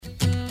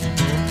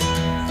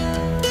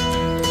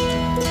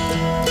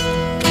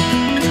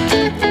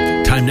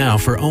time now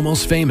for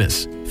Almost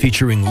Famous,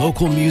 featuring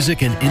local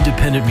music and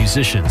independent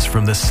musicians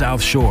from the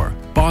South Shore,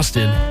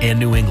 Boston, and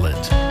New England.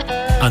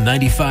 On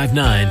 95.9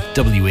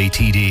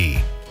 WATD.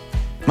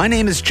 My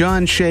name is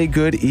John Shea.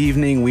 Good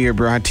evening. We are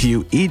brought to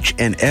you each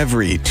and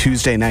every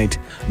Tuesday night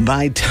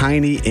by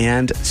Tiny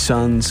and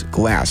Sons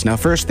Glass. Now,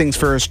 first things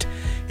first,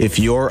 if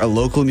you're a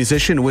local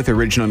musician with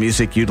original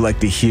music you'd like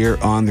to hear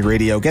on the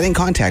radio, get in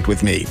contact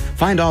with me.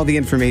 Find all the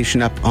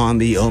information up on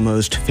the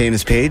Almost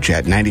Famous page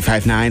at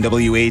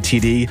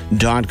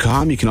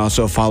 959watd.com. You can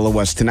also follow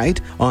us tonight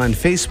on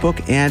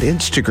Facebook and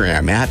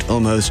Instagram at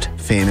Almost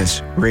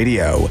Famous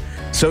Radio.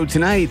 So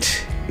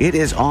tonight, it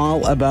is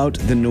all about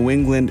the New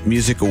England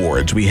Music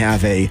Awards. We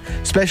have a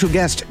special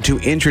guest to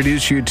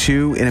introduce you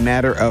to in a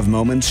matter of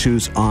moments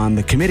who's on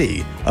the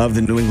committee of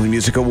the New England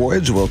Music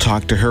Awards. We'll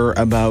talk to her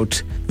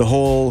about the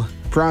whole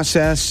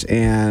process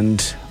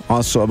and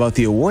also about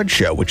the award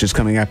show, which is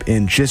coming up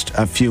in just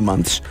a few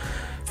months.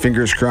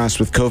 Fingers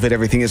crossed with COVID,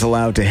 everything is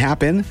allowed to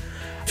happen.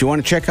 If you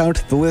want to check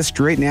out the list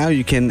right now,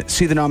 you can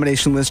see the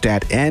nomination list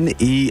at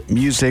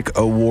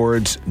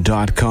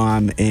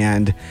nemusicawards.com.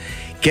 And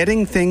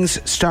getting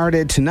things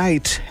started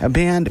tonight, a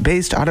band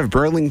based out of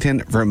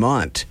Burlington,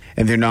 Vermont.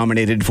 And they're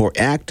nominated for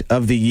Act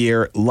of the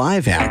Year,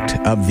 Live Act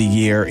of the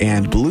Year,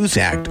 and Blues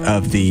Act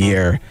of the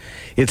Year.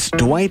 It's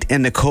Dwight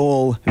and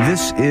Nicole.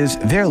 This is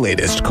their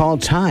latest,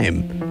 called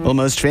Time.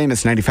 Almost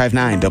Famous,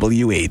 95.9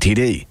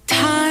 WATD.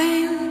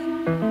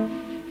 Time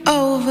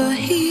over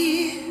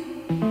here,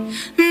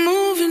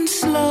 moving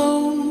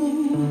slow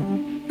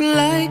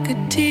like a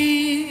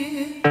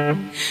deer.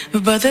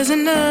 But there's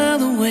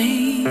another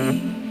way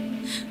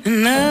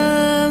indeed.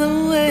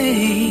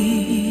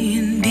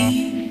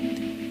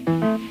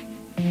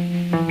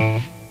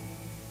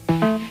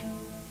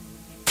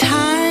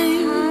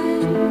 Time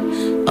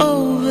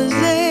over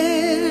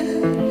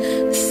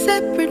there,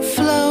 separate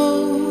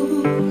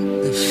flow,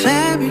 the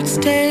fabric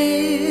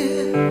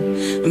stare.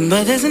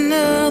 But there's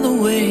another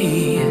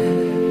way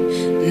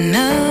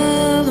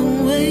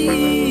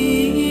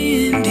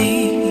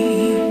indeed.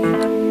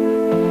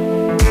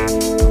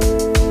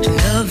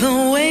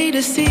 Another way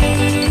to see,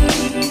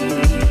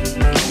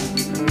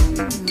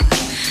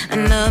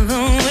 another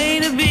way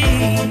to be,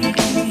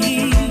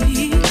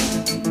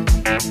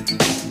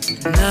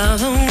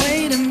 another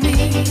way to meet.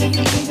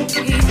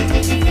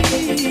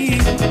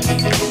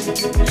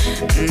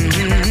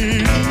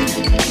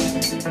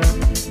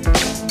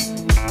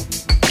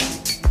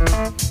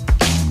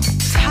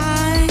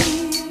 Time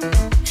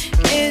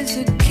is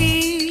a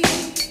key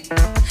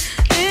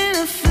in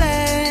a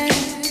flash,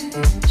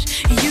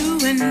 you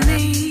and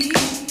me,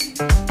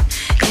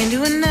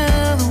 into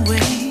another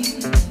way,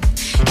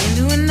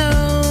 into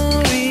another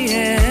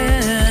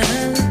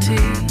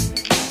reality.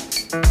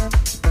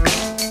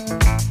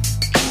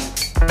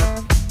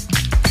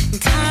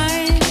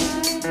 Time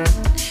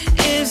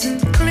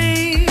isn't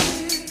clear,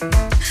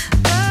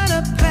 but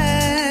a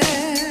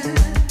path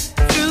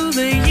through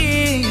the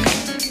years,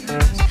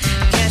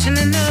 catching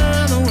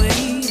another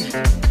wave,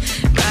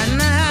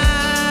 riding a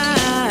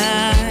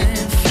high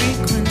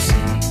frequency.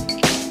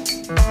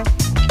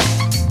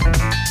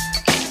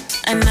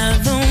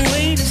 Another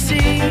way to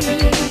see,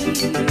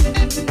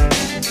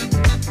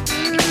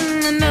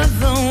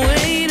 another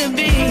way to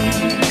be,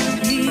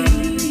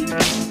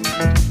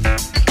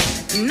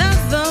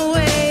 another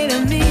way to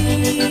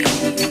meet.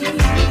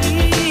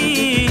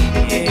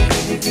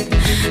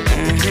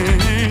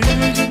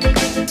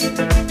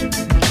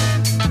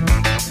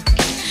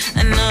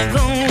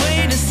 Another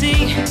way to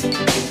see,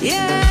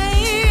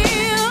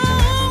 yeah,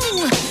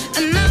 oh,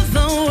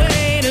 another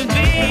way to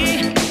be,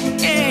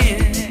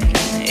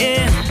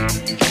 yeah,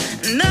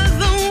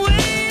 another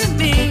way to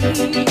be,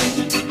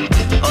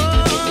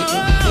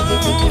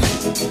 oh,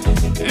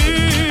 yeah.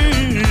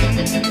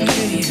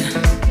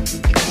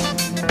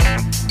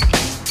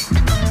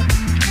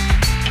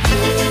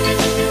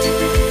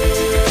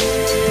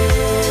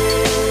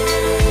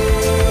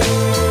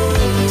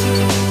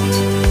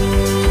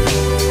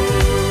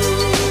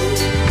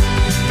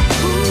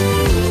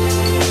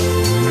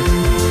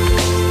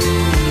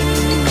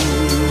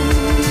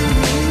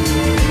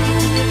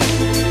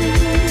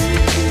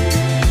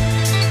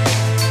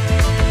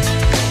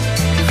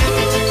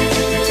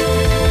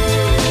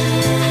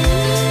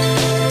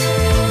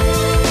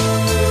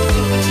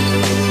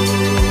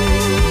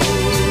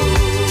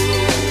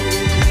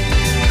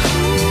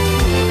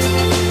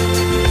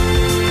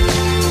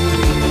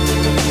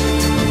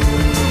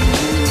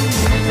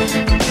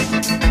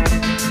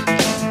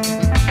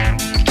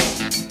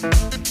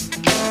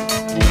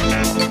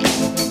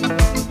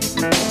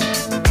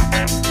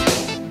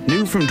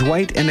 New from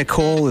Dwight and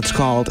Nicole, it's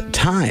called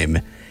Time.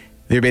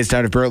 They're based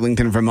out of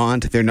Burlington,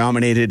 Vermont. They're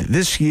nominated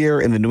this year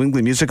in the New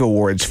England Music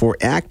Awards for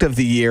Act of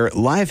the Year,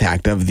 Live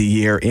Act of the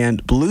Year,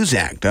 and Blues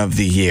Act of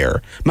the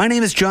Year. My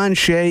name is John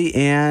Shea,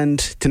 and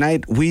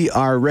tonight we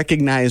are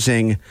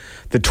recognizing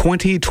the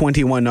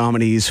 2021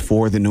 nominees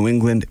for the New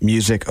England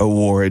Music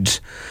Awards,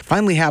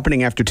 finally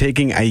happening after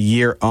taking a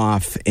year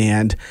off.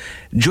 And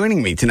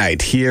joining me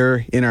tonight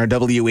here in our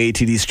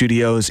WATD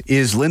studios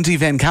is Lindsay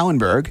Van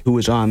Cauwenberg, who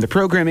is on the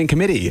programming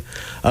committee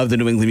of the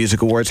New England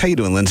Music Awards. How you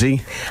doing,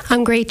 Lindsay?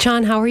 I'm great,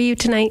 John. How are you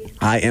tonight?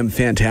 I am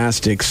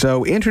fantastic.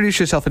 So introduce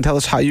yourself and tell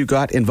us how you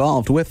got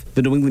involved with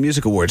the New England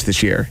Music Awards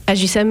this year.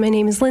 As you said, my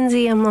name is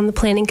Lindsay. I'm on the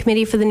planning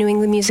committee for the New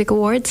England Music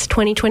Awards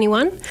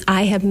 2021.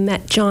 I have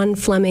met John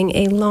Fleming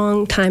a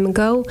long time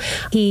ago.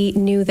 He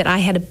knew that I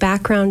had a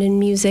background in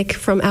music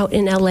from out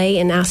in LA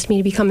and asked me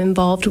to become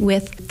involved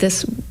with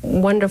this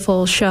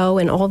wonderful show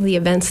and all the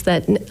events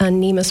that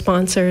NEMA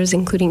sponsors,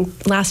 including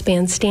Last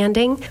Band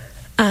Standing.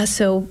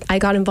 So I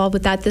got involved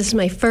with that. This is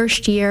my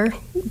first year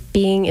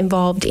being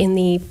involved in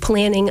the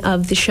planning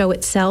of the show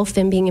itself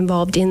and being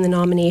involved in the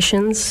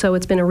nominations. So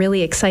it's been a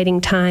really exciting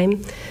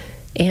time,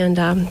 and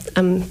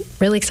I'm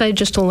really excited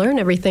just to learn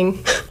everything.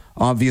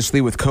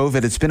 Obviously, with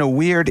COVID, it's been a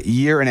weird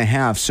year and a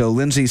half. So,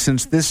 Lindsay,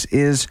 since this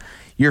is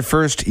your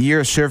first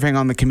year serving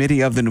on the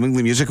committee of the New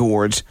England Music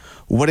Awards,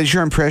 what is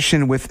your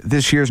impression with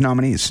this year's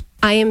nominees?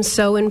 I am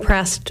so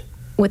impressed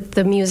with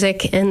the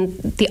music and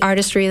the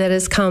artistry that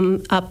has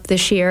come up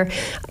this year.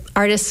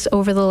 Artists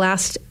over the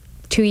last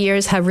 2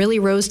 years have really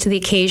rose to the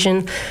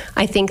occasion.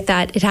 I think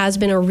that it has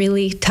been a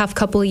really tough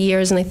couple of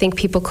years, and I think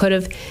people could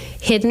have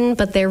hidden,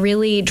 but they're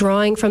really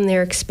drawing from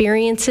their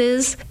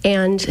experiences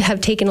and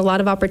have taken a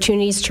lot of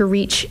opportunities to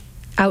reach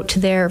out to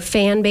their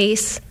fan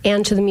base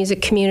and to the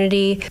music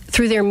community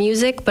through their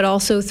music, but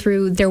also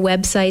through their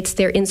websites,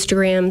 their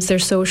Instagrams, their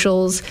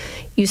socials.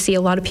 You see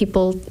a lot of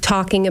people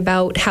talking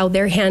about how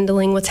they're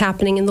handling what's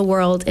happening in the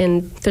world,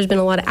 and there's been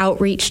a lot of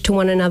outreach to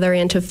one another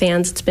and to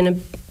fans. It's been a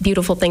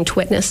beautiful thing to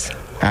witness.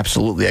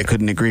 Absolutely. I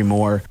couldn't agree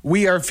more.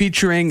 We are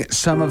featuring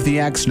some of the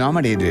acts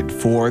nominated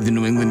for the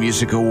New England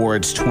Music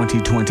Awards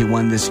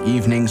 2021 this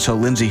evening. So,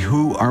 Lindsay,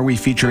 who are we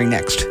featuring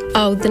next?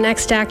 Oh, the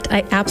next act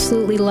I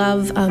absolutely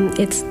love.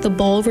 It's the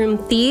Ballroom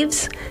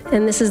Thieves,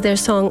 and this is their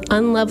song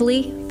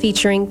Unlovely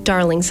featuring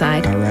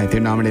Darlingside. All right. They're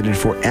nominated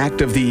for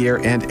Act of the Year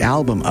and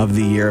Album of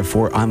the Year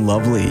for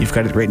Unlovely. You've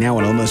got it right now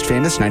on Almost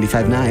Famous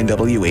 95.9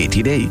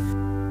 WATD.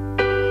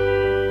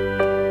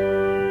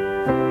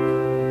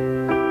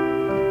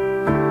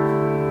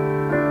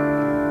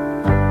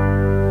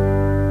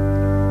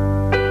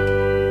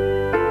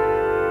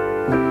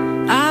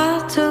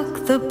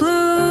 The blue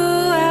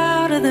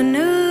out of the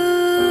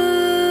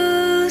news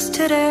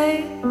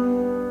today.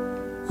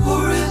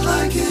 Pour it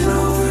like an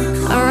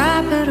overcoat. I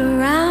wrap it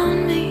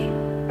around me,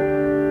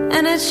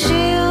 and it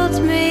shields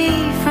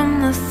me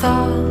from the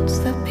thoughts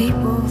that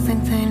people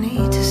think they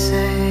need to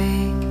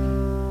say.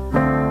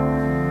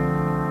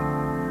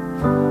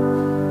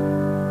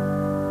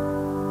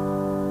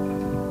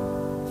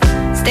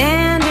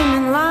 Standing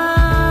in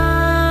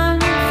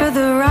line for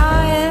the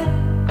riot.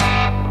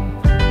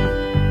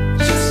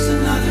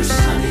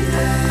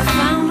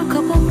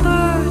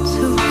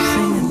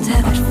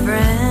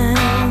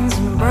 Friends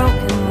and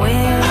broken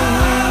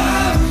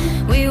wings,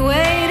 we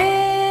waited.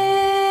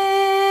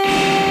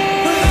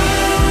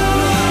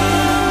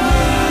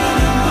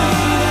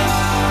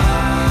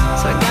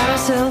 So I got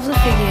ourselves a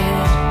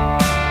figure,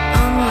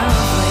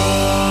 unlovely.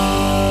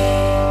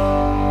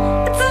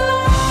 It's a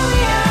lie we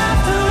have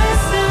to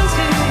listen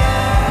to.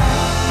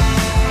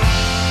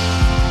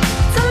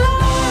 It's a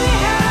lie we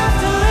have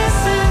to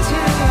listen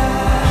to.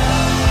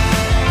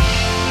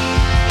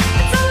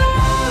 It's a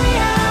lie we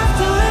have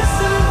to listen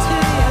to.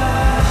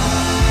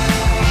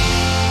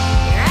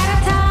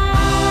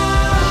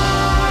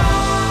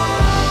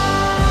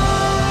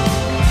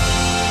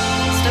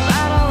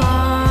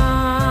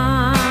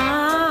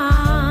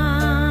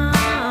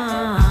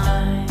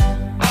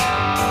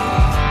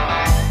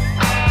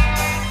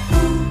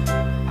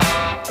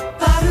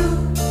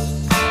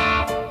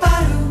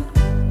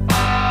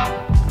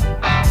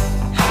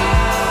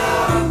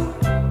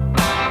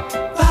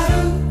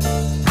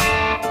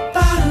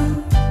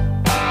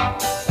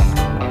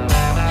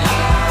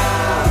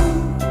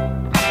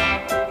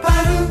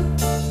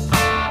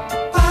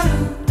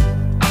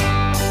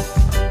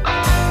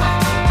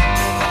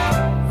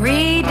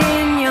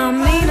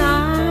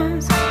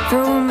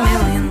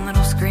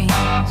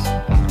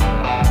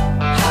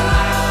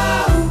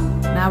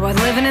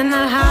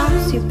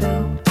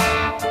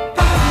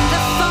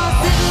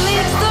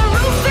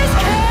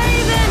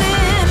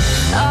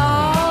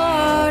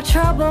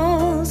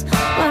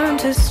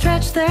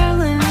 Stretch their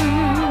limbs.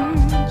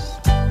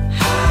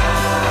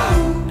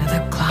 Now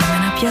they're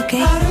climbing up your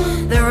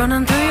gate. They're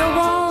running through your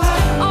walls.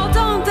 Oh,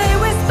 don't they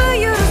whisper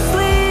you to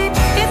sleep?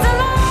 It's a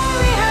lie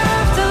we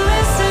have to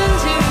listen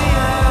to.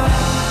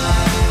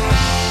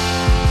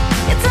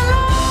 It's a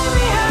lie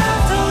we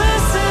have to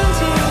listen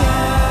to.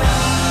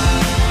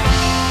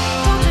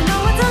 Don't you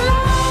know it's a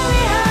lie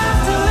we have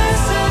to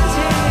listen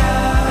to?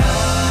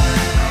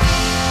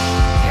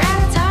 You're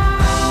out of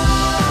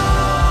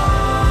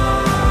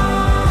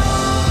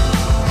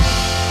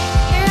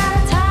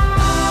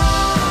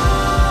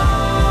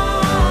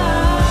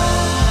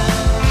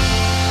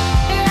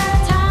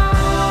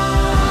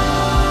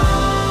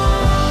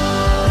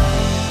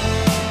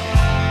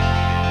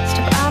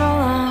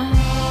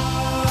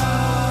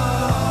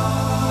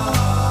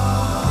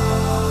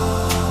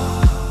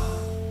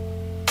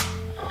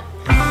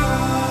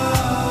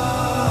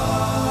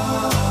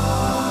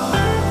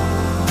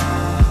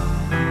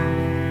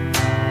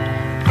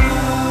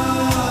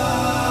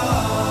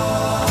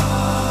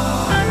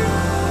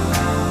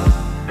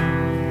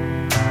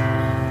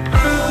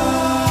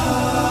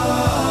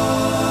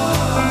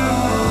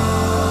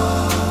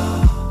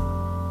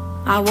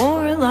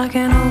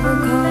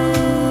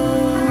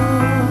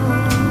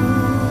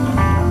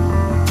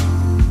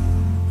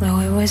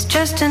It's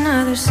just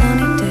another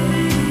sunny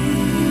day.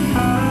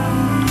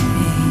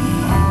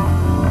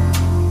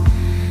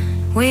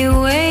 We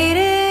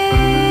waited.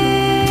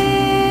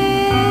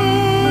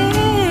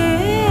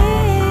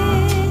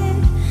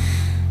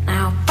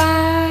 Now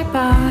bye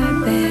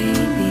bye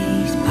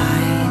babies,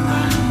 bye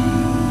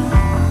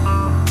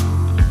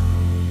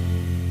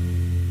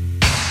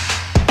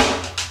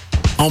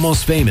bye.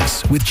 Almost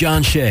Famous with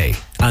John Shea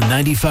on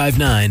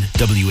 95.9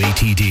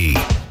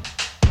 WATD.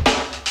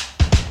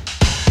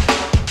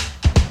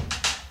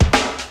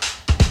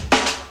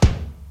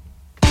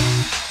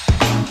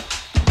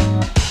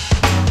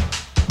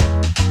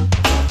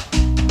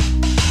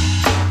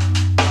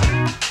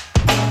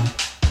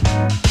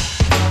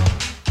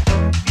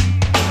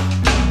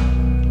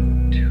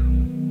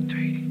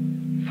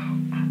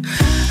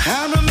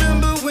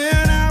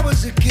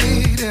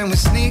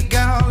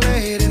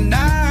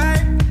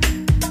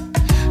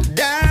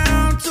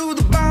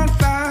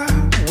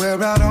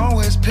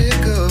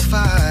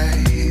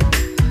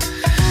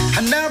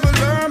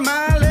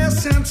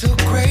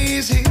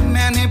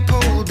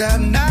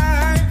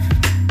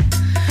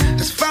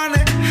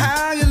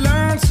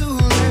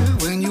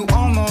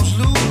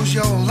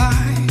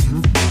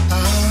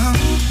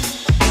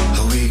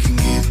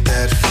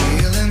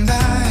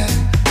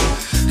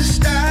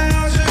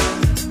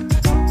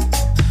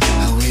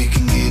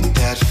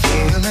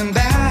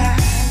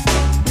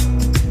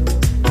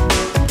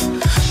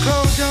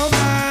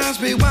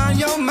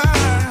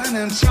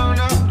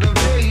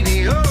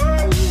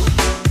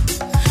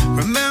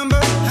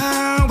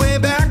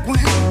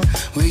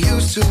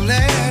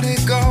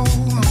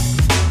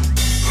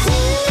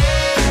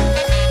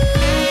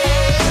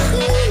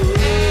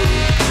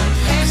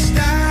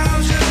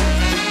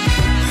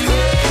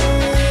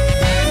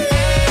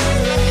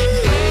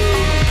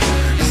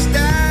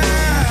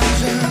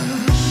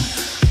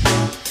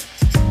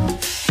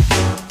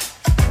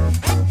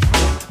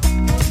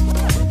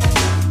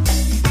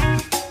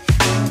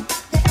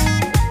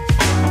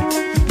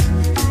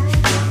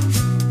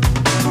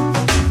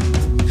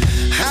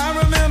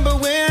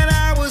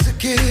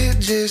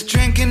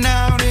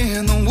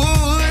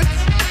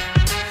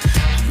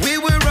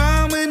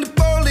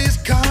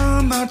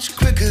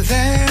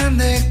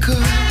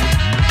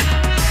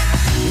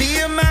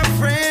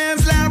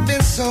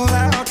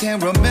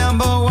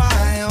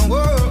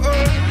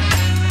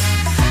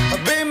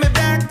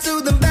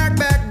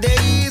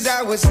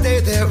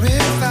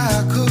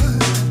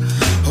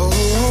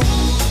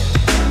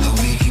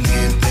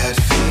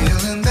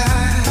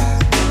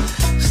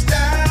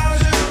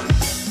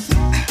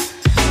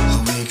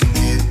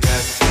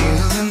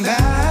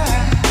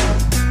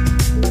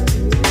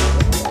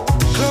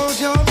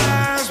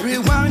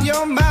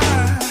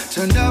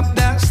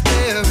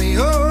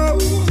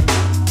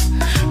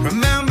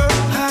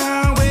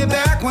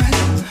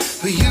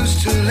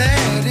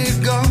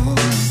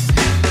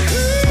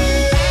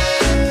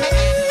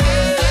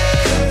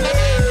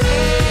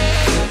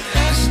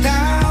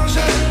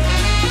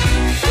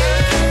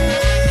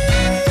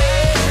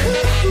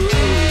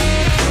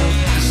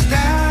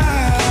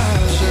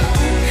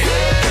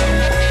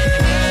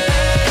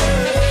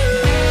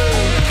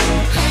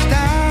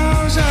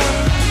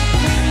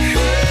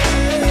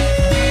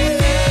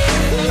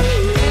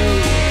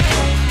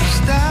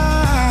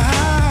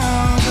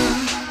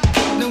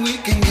 Then we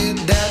can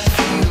get that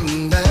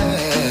feeling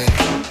back.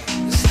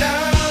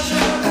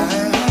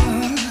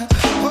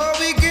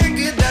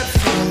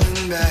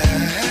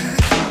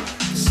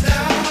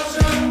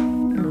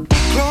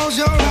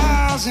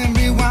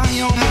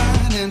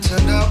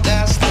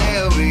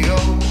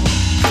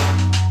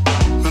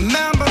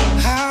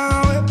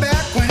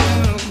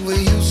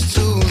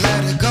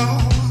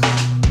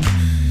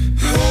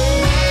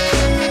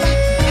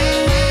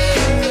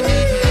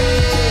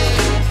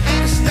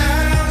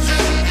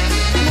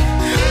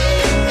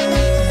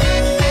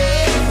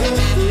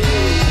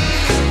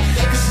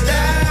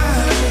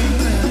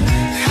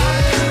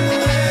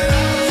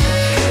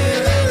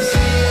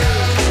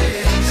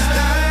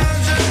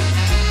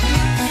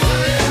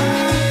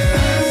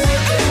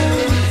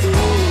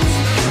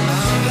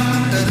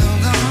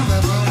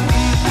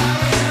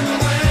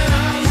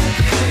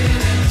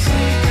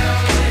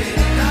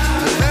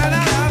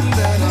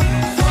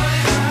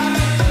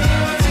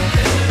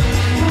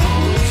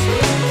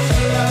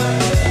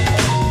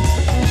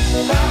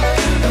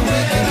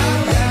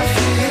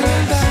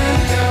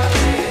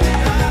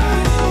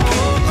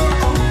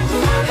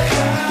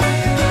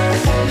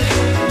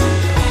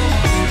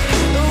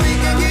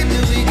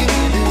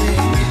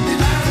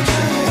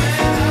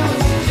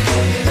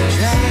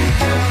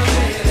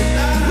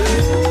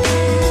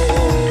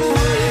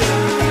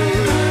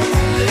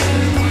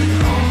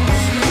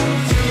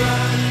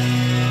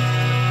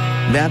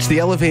 That's The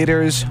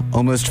Elevators,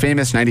 Almost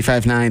Famous,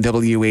 95.9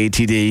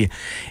 WATD,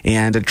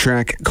 and a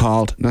track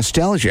called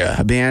Nostalgia,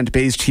 a band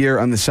based here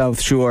on the South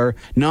Shore,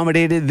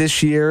 nominated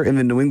this year in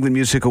the New England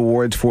Music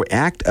Awards for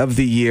Act of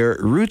the Year,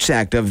 Roots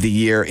Act of the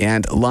Year,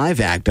 and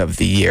Live Act of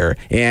the Year.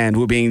 And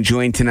we're being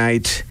joined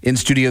tonight in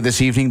studio this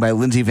evening by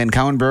Lindsay Van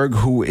Cauwenberg,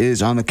 who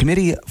is on the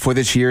committee for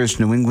this year's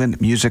New England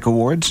Music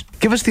Awards.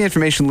 Give us the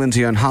information,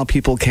 Lindsay, on how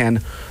people can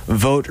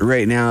vote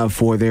right now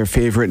for their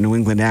favorite New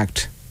England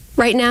act.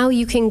 Right now,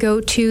 you can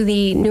go to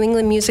the New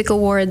England Music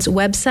Awards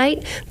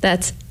website.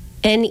 That's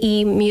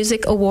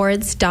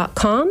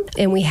nemusicawards.com,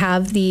 and we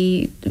have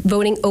the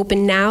voting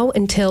open now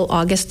until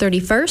August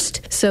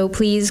 31st. So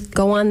please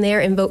go on there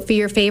and vote for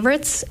your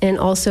favorites, and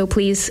also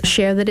please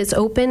share that it's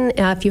open.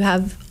 If you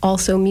have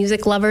also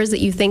music lovers that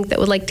you think that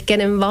would like to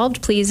get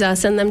involved, please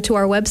send them to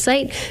our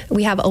website.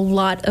 We have a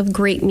lot of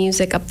great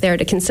music up there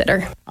to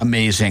consider.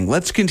 Amazing.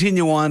 Let's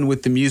continue on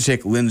with the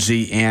music,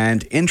 Lindsay,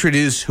 and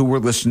introduce who we're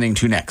listening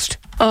to next.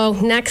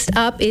 Next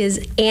up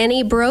is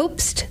Annie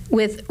Brobst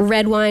with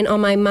Red Wine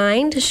on My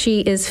Mind.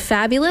 She is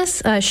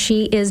fabulous.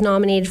 She is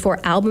nominated for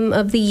Album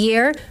of the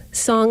Year,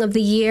 Song of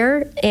the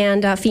Year,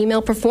 and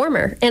Female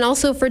Performer. And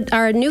also for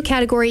our new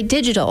category,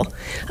 Digital.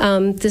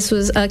 This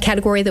was a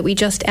category that we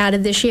just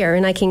added this year,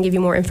 and I can give you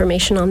more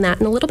information on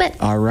that in a little bit.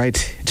 All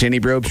right. It's Annie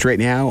Brobst right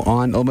now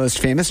on Almost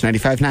Famous,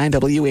 95.9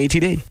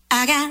 WATD.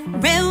 I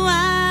got red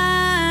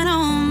wine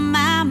on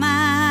my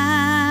mind.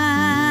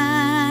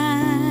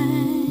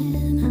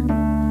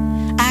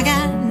 I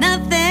got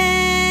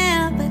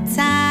nothing but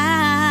time.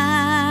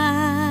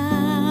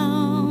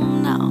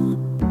 No.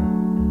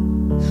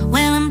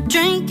 When I'm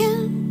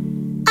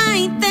drinking, I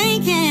ain't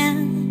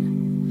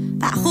thinking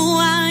about who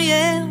I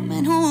am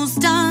and who's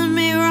done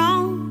me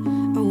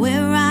wrong, or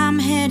where I'm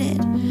headed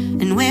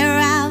and where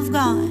I've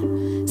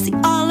gone. See,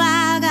 all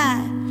I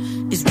got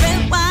is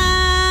red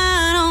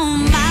wine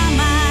on my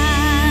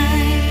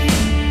mind.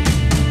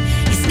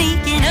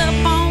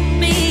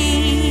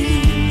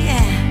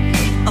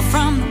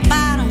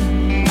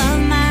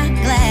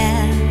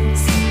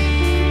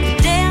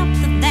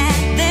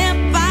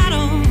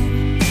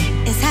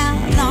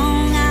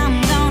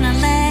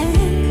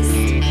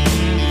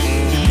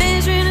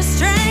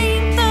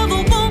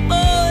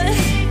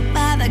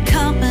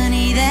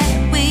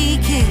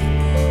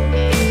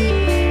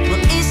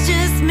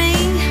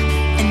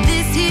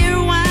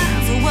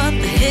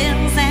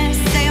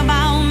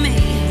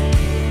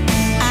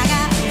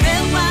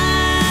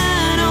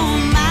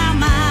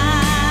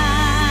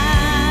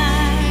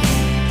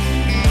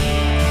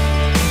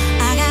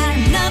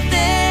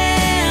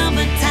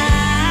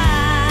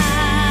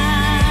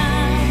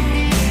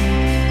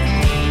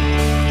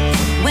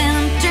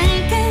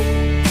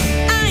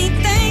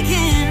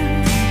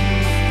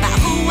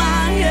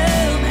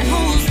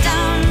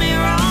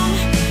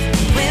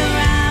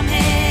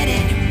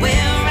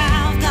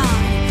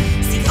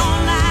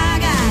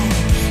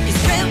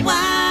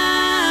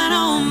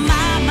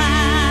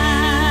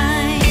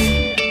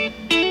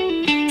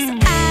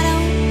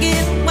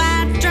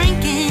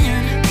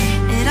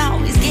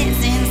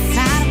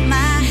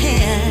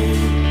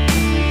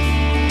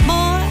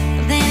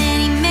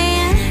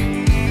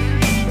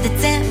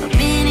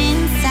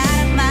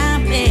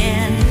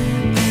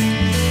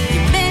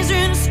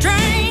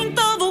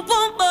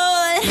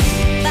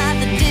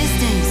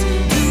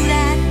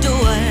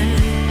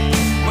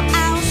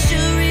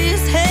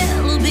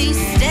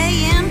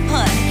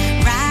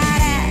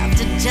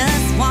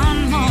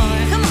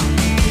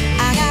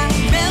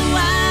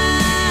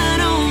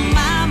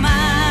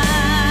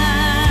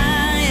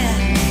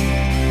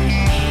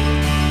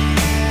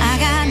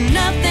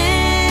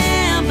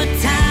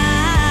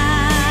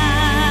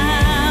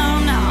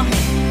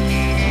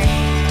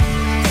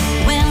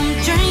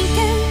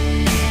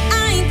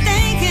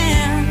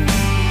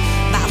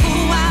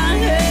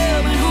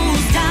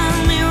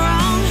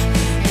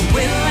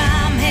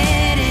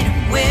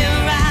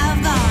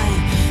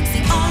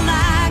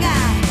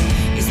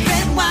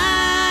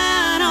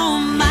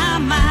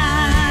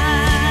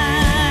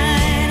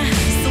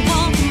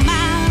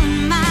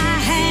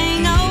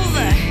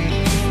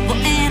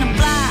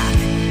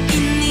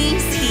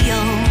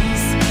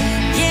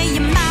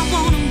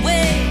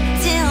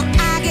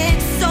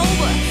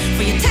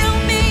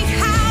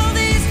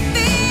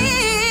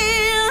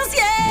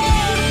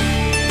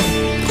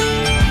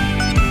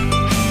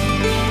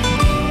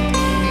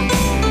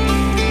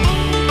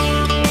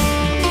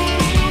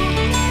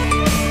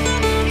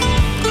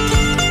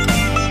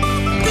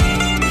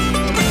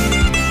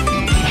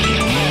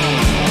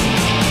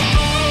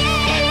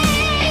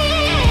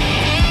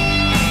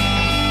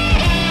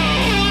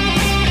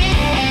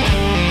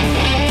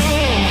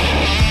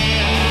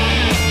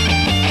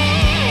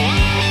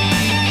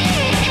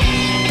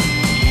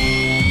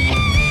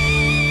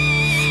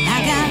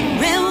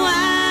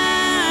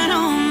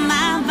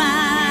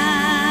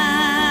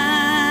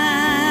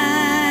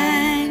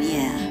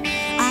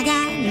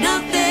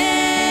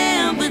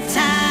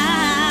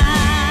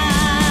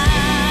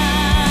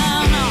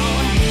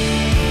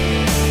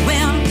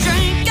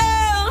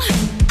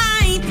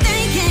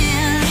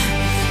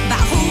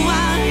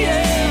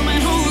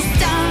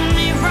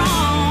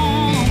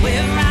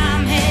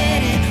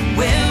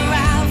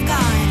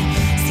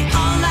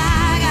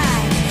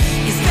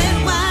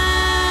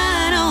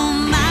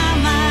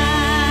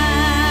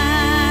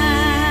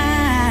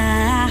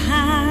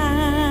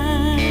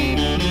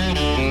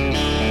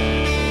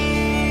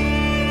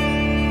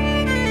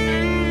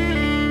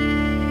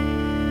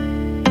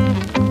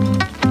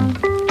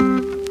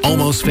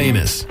 Almost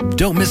Famous.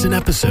 Don't miss an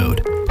episode.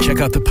 Check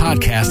out the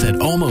podcast at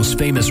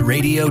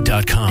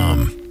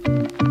almostfamousradio.com.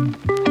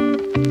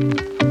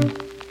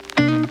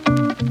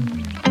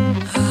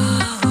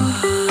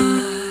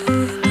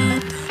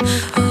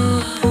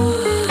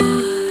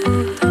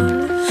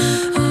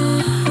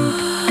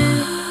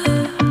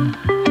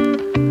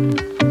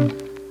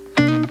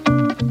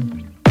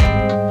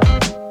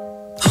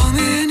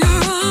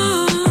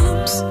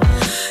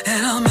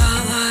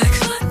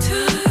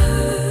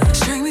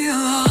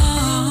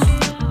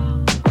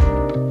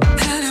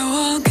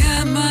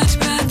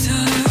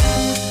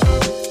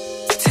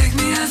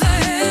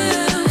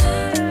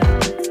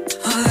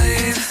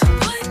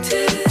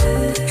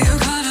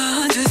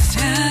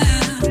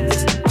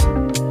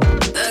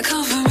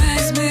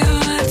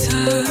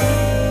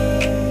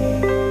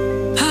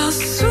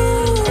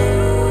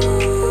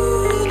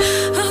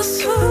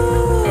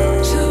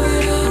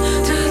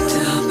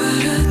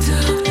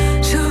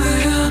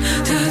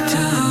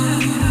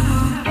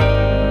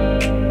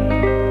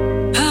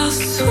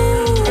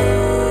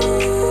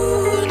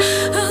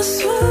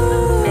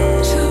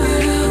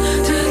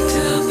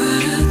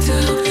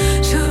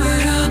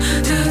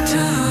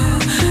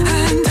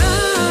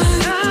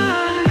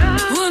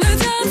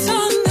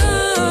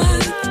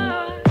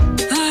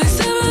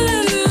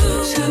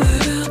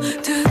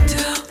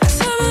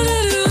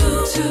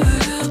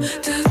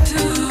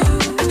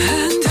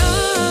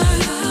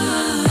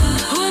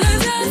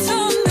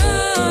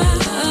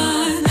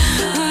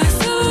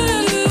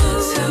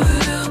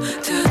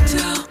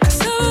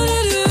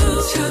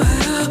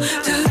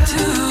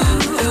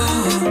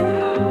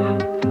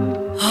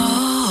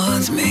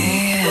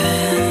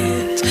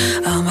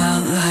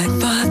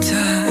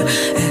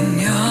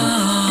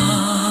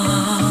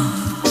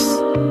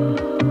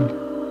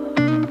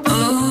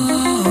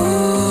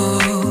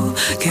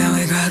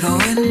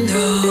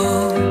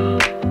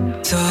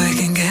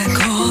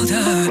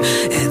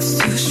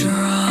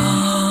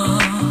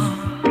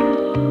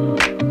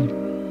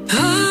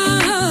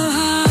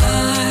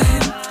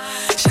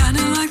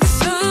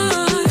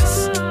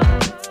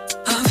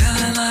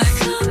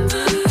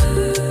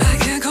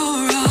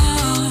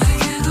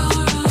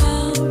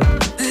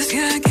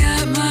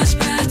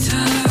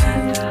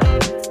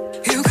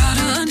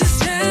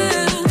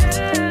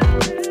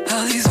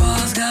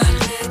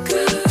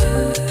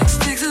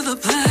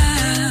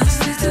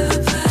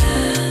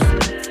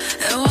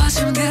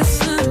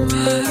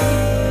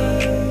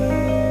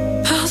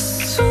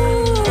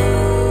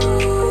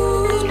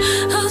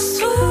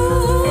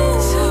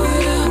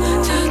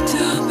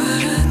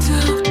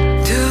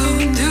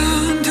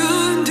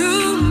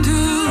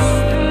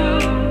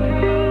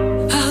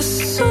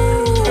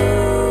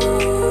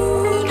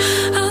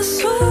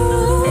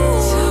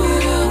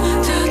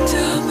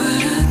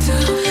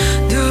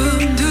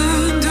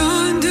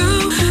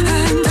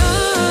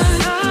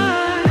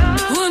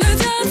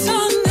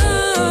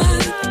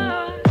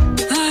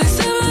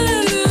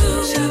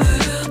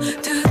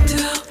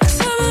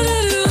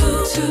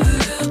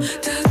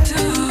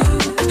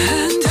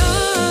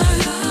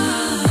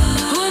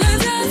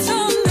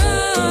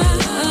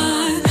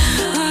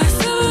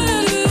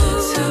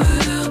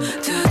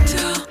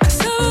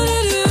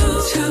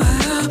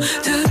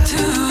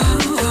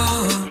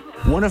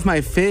 One of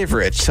my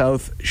favorite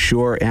South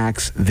Shore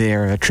acts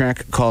there, a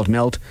track called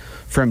Melt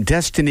from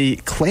Destiny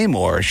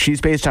Claymore.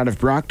 She's based out of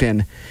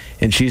Brockton,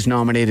 and she's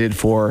nominated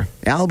for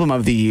Album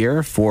of the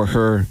Year for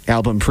her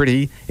album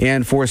Pretty,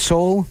 and for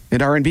Soul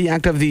and R&B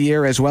Act of the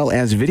Year, as well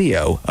as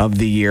Video of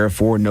the Year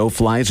for No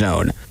Fly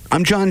Zone.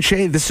 I'm John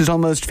Shea. This is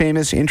Almost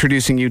Famous,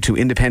 introducing you to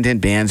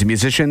independent bands and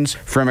musicians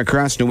from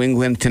across New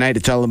England. Tonight,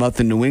 it's all about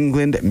the New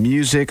England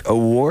Music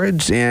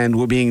Awards, and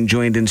we're being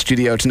joined in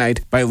studio tonight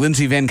by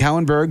Lindsay Van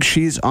Cowenberg.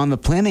 She's on the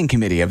planning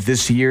committee of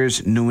this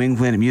year's New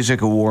England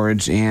Music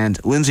Awards.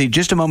 And Lindsay,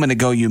 just a moment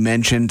ago, you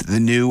mentioned the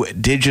new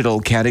digital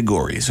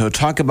category. So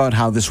talk about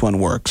how this one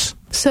works.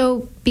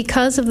 So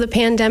because of the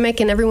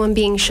pandemic and everyone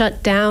being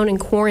shut down and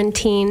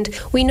quarantined,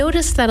 we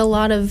noticed that a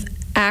lot of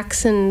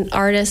acts and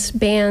artists,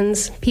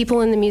 bands,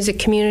 people in the music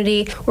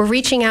community were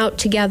reaching out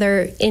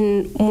together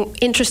in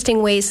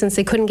interesting ways since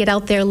they couldn't get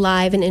out there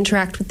live and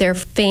interact with their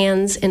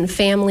fans and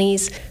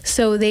families.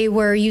 So they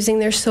were using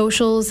their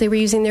socials, they were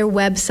using their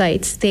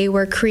websites, they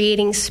were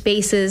creating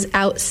spaces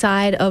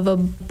outside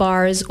of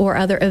bars or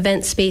other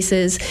event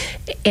spaces.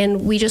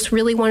 And we just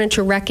really wanted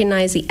to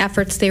recognize the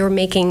efforts they were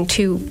making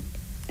to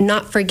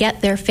not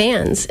forget their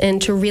fans and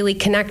to really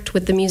connect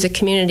with the music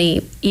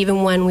community,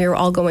 even when we were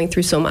all going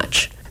through so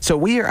much. So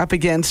we are up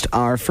against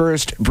our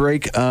first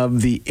break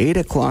of the 8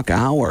 o'clock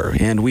hour,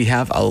 and we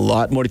have a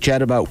lot more to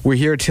chat about. We're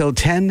here till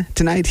 10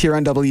 tonight here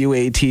on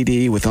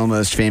WATD with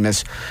Almost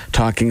Famous,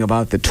 talking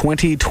about the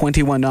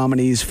 2021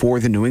 nominees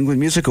for the New England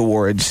Music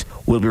Awards.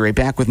 We'll be right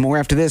back with more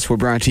after this. We're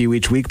brought to you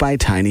each week by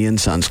Tiny &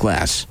 Sons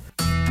Glass.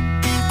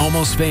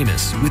 Almost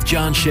Famous with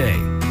John Shea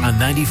on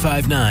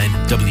 95.9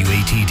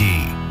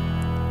 WATD.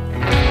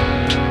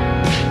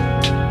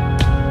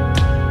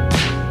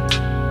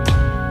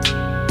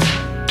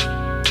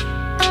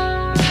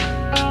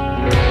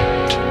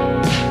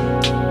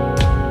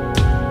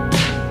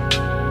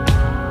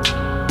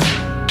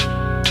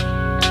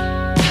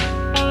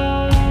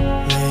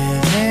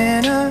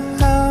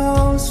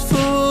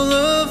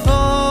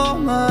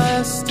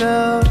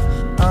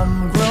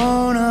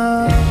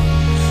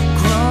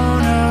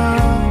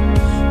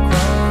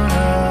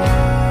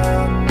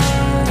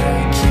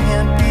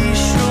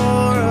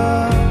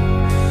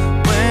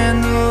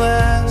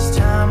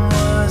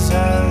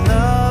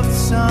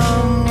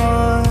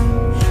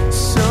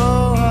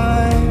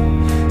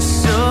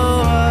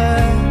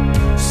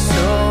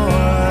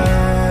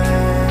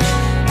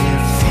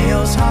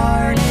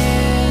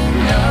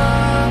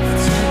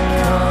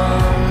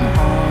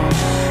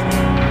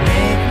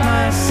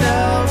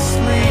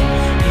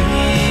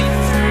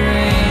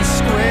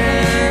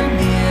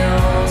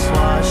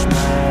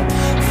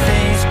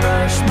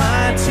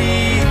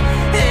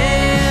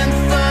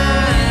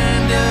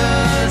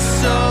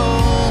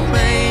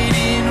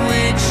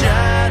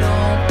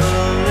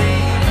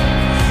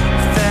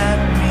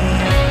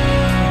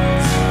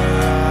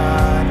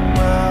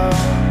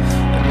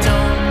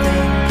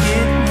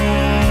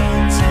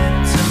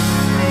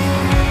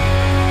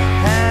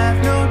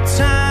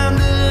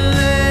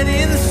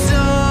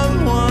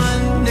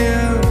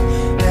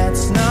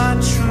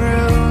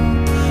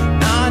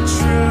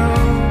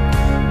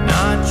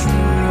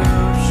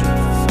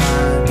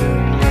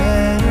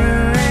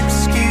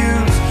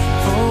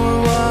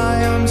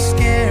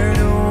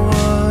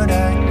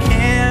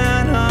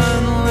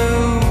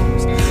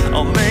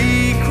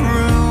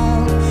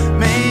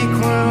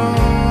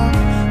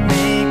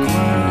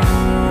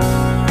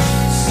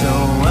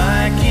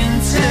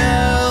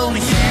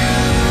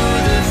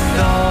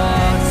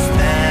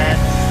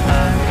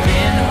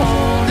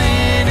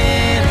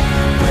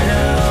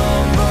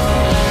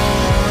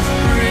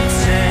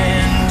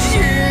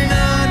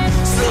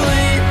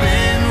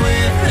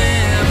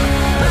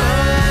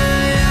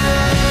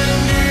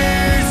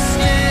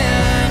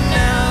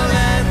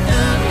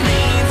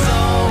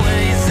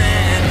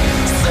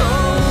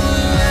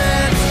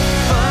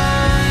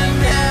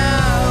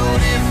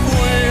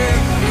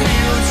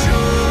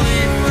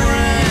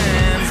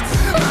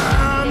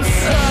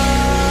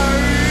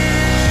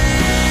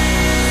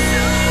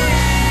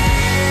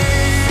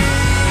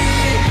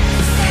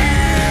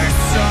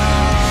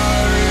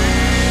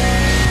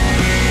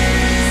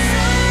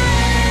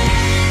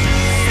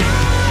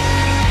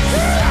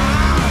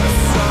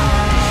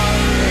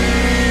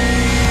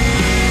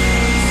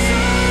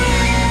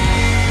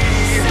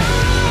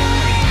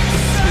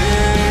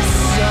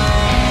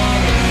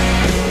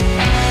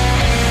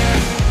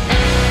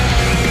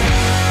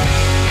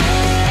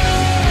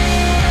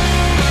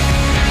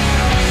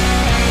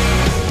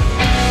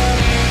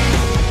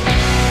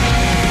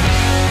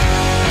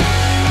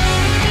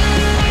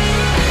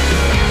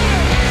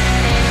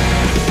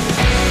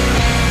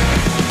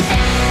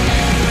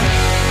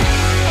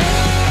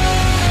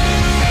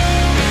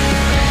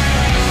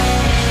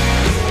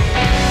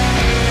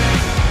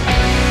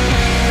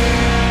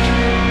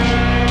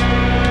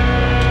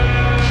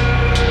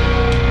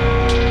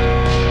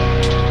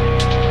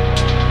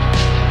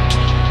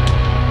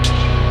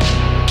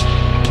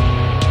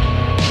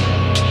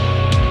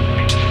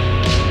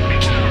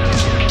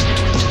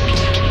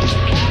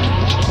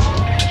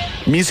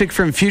 Music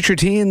from Future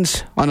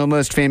Teens on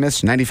Almost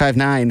Famous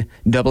 95.9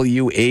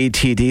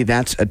 WATD.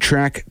 That's a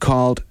track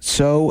called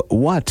So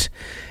What?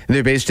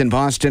 They're based in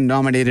Boston,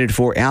 nominated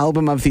for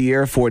Album of the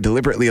Year for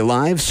Deliberately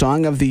Alive,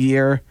 Song of the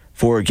Year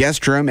for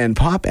Guest Room, and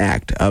Pop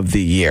Act of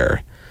the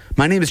Year.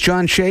 My name is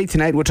John Shea.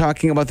 Tonight we're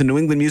talking about the New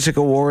England Music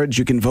Awards.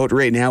 You can vote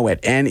right now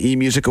at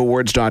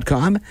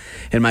nemusicawards.com.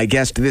 And my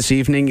guest this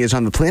evening is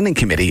on the planning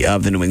committee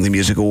of the New England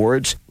Music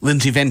Awards.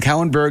 Lindsay Van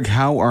Cowenberg,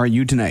 how are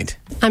you tonight?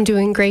 I'm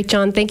doing great,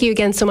 John. Thank you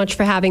again so much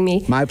for having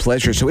me. My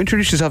pleasure. So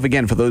introduce yourself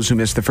again for those who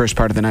missed the first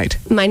part of the night.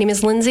 My name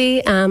is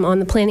Lindsay. I'm on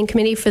the planning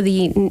committee for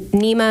the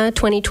NEMA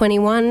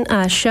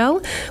 2021 show,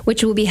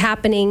 which will be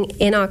happening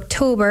in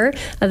October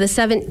the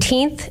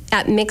 17th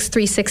at Mix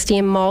 360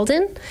 in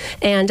Malden.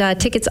 And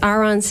tickets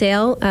are on sale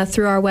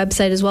through our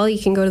website as well. You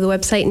can go to the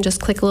website and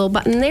just click a little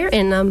button there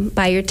and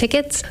buy your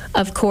tickets.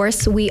 Of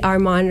course, we are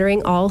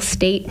monitoring all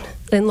state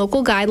and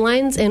local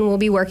guidelines, and we'll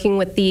be working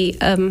with the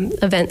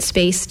event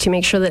space to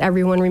make sure that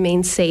everyone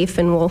remains safe,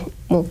 and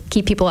we'll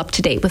keep people up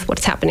to date with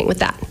what's happening with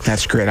that.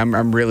 That's great.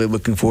 I'm really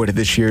looking forward to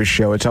this year's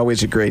show. It's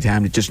always a great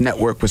time to just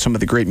network with some of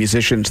the great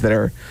musicians that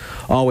are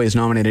always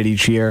nominated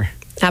each year.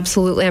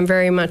 Absolutely. I'm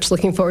very much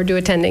looking forward to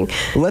attending.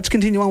 Let's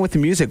continue on with the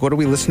music. What are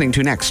we listening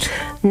to next?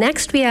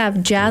 Next, we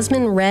have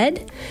Jasmine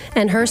Redd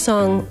and her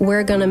song,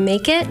 We're Gonna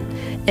Make It.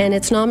 And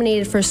it's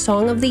nominated for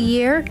Song of the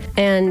Year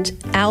and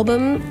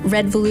Album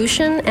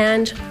Redvolution.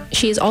 And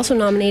she is also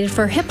nominated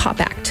for Hip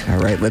Hop Act. All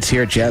right, let's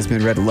hear it.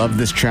 Jasmine Redd, love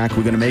this track.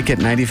 We're Gonna Make It.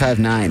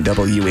 95.9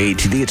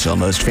 WATD. It's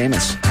Almost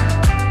Famous.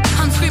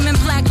 I'm screaming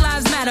Black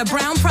Lives Matter,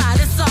 brown pride.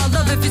 It's all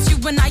love if it's you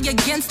and I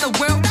against the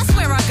world. That's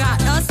where I got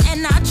us,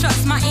 and I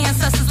trust my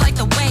ancestors like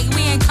the way.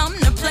 We ain't come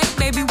to play,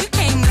 baby, we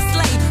came to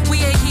slay.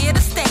 We are here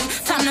to stay,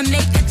 time to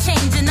make a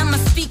change, and I'ma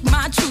speak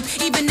my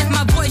truth, even if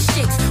my voice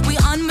shakes. We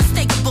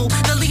unmistakable,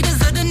 the leaders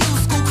of the new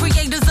school,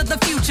 creators of the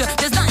future.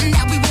 There's nothing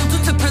that we won't do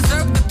to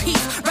preserve the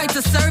peace, right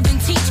to serve and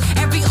teach.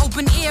 Every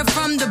open ear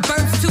from the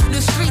birds to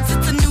the streets.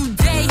 It's a new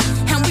day,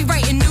 and we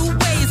writing new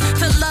ways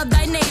to love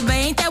thy neighbor.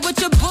 Ain't that what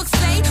your books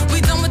say? We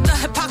done with the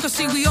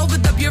hypocrisy, we over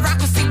the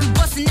bureaucracy. We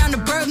busting down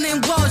the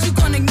Berlin walls. You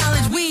gonna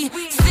acknowledge we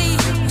see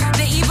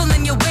the evil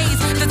in your ways.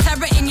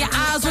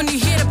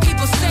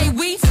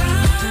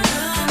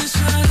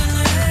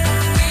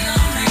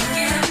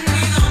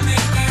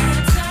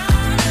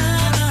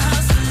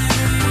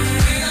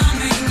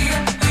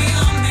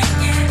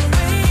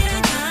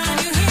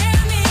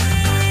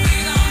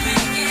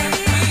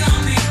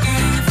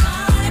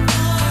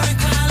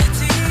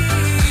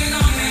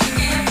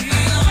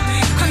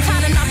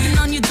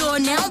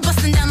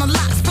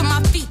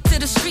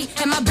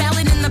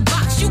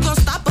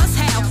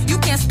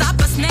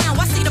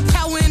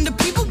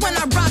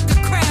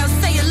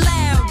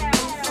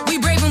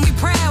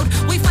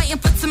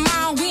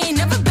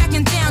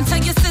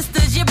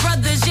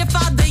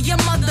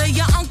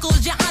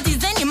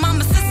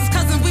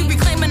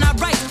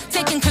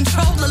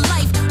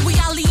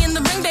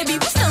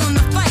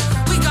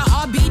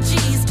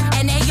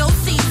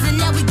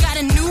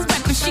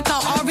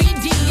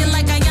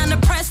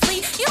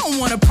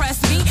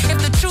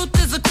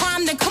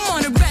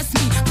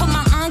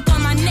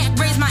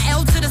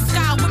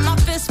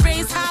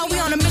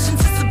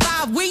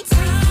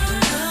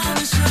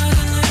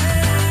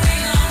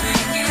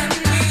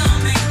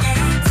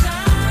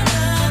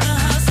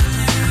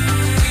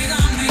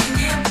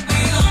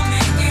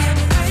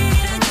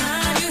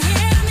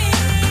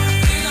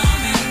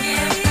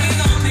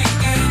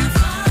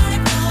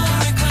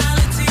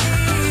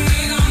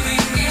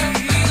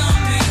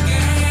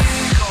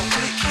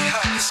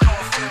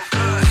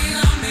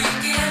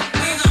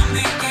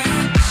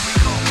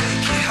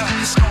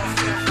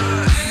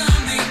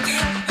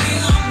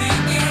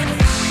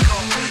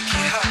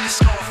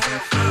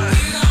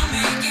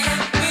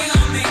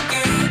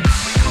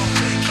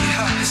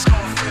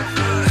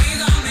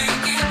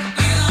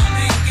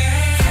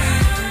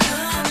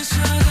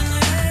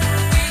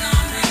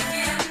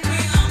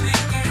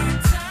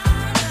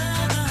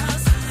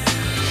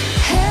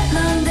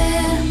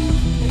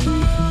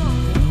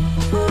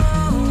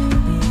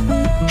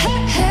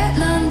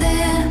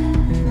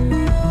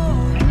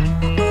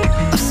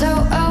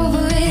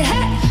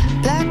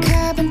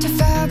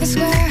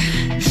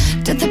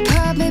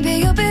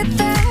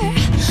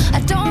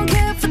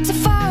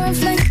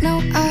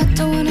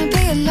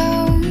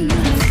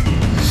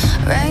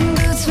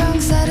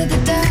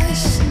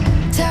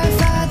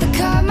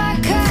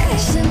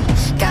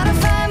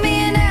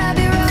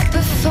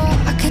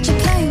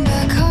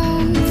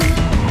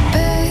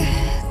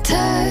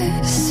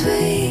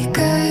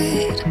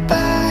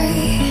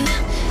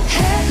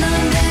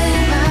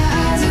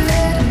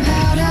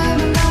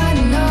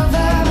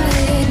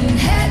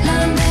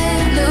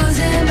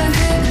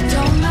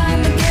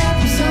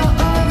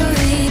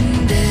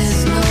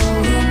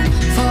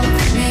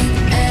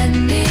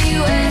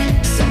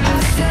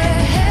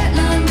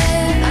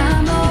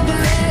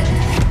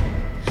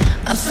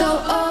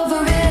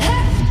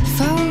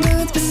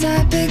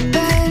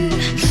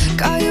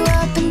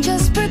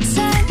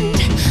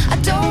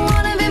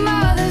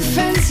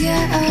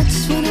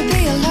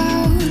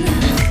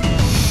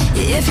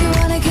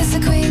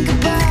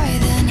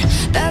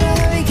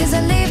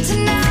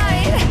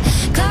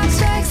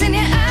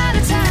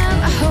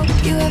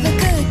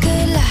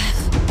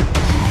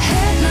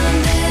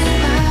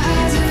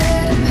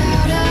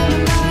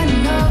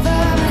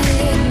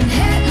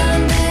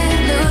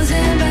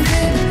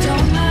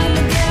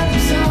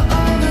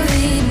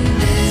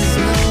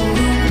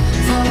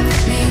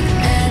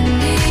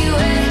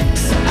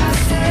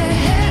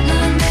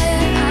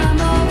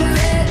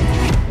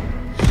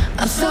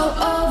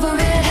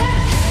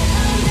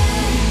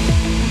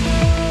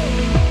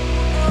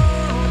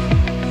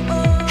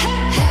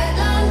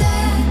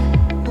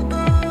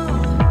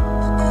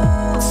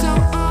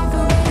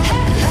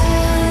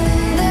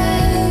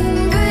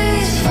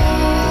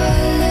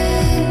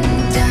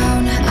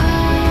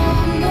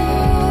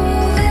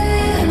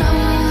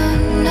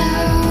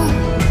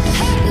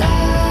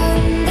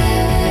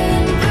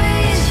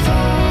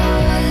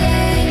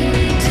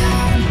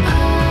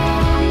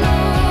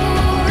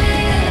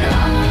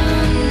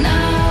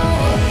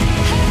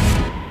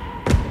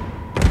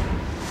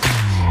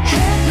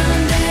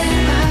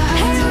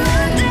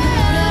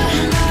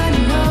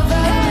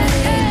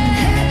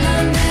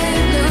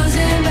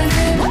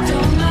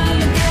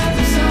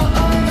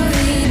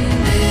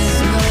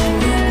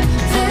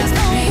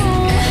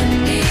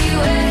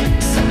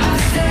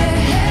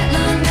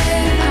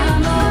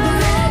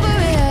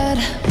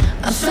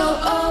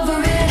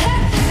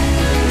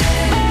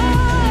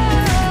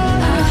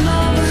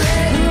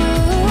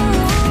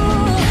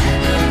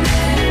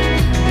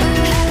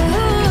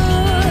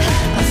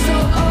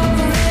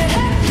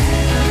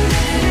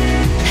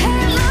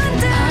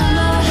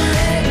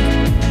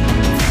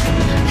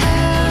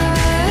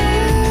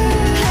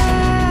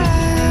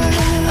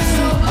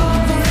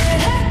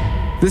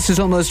 This is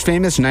Almost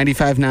Famous,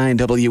 95.9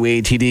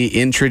 WATD,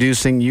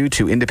 introducing you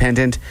to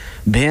independent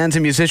bands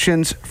and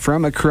musicians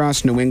from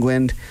across New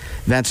England.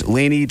 That's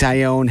Lainey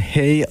Dione,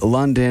 Hey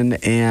London,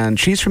 and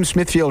she's from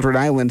Smithfield, Rhode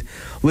Island.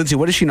 Lindsay,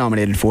 what is she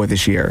nominated for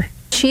this year?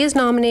 She is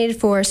nominated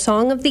for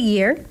Song of the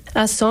Year,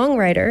 a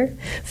songwriter,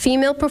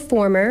 female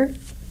performer,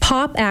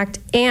 pop act,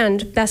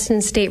 and Best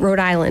in State Rhode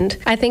Island.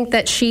 I think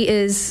that she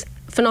is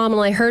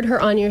phenomenal. I heard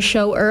her on your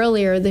show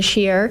earlier this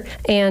year,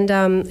 and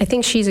I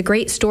think she's a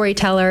great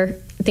storyteller.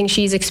 I think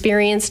she's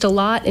experienced a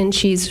lot, and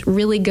she's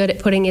really good at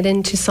putting it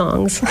into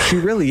songs. She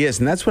really is,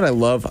 and that's what I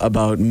love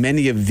about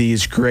many of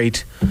these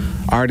great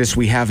artists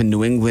we have in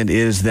New England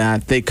is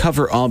that they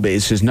cover all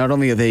bases. Not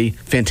only are they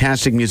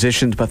fantastic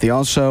musicians, but they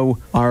also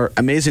are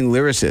amazing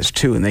lyricists,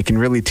 too, and they can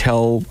really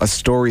tell a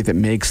story that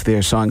makes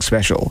their song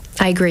special.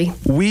 I agree.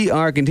 We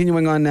are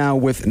continuing on now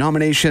with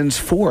nominations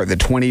for the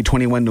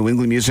 2021 New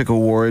England Music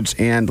Awards,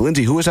 and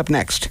Lindsay, who is up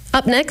next?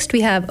 Up next,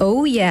 we have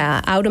Oh Yeah,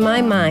 Out of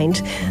My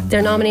Mind.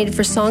 They're nominated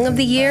for Song of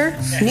the Year,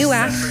 New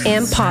Act,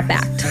 and Pop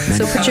Act.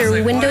 So put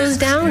your windows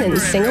down and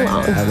sing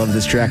along. I love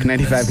this track,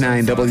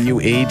 95.9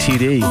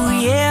 WATD. Oh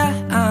yeah,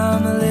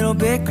 I'm a little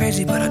bit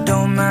crazy, but I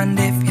don't mind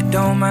if you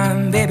don't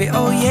mind, baby.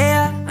 Oh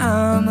yeah,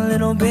 I'm a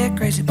little bit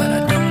crazy, but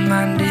I don't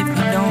mind if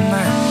you don't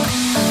mind.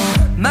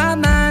 My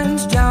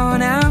mind's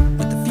drawn out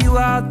with a few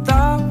odd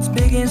thoughts,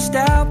 big and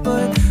stout,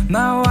 but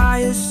my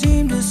wires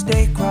seem to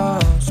stay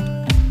crossed.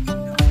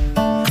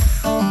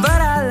 But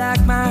I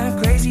like my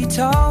crazy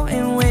tall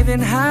and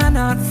waving high,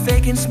 not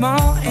faking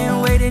small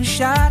and waiting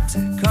shy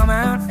to come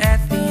out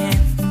at the end.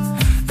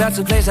 That's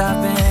the place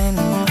I've been.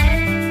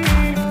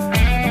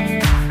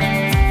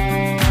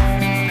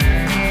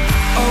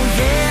 Oh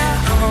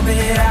yeah, I'm a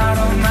bit out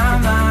of my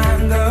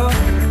mind, girl.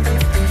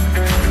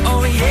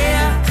 Oh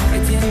yeah,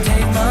 it didn't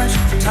take much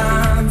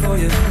time for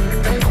you.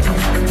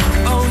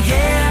 Oh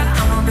yeah,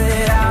 I'm a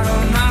bit out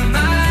of my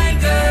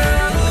mind,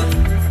 girl.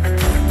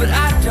 But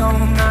I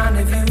don't mind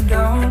if you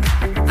don't.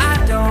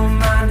 I don't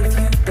mind if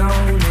you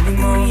don't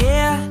anymore.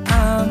 Yeah,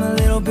 I'm a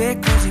little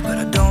bit crazy, but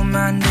I don't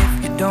mind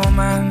if you don't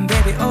mind,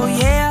 baby. Oh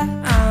yeah,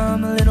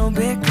 I'm a little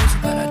bit crazy,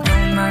 but I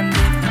don't mind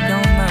if you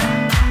don't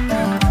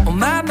mind. Oh,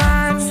 my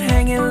mind's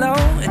hanging low,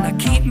 and I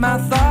keep my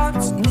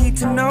thoughts need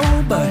to know,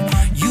 but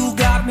you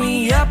got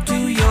me up to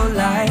your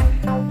light.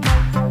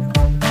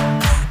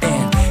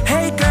 And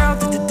hey girl,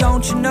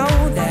 don't you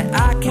know that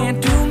I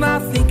can't do my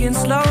thinking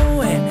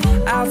slow, and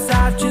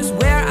outside just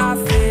where I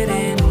fit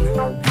in.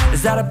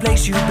 Is that a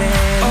place you've been?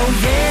 Oh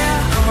yeah,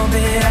 I'm a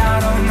bit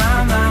out of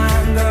my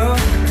mind, girl.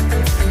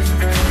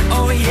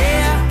 Oh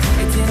yeah,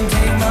 it didn't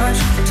take much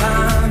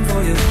time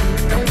for you.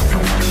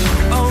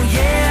 Oh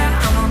yeah,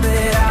 I'm a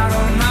bit out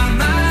of my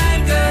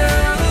mind,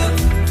 girl.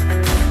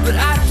 But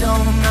I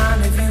don't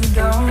mind if you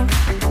don't.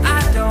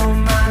 I don't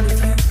mind if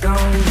you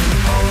don't.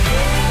 Oh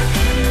yeah.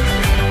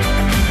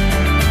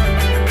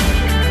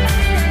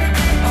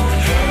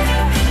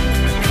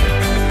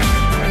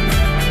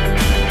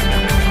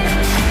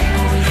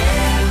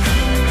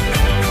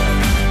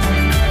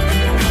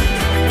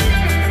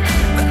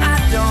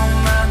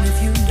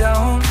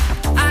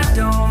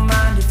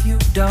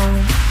 Don't.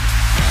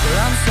 Well,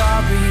 I'm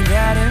sorry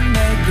that it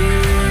may be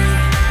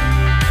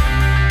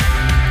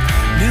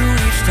new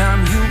each time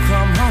you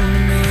come home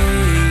to me.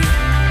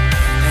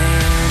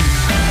 And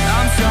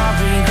I'm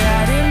sorry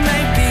that it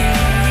may be,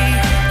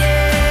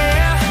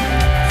 yeah,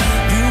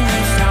 new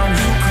each time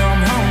you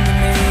come home to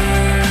me.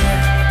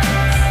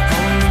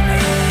 Home to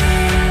me.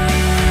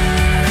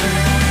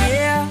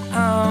 Yeah,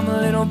 I'm a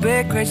little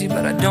bit crazy,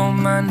 but I don't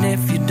mind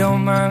if you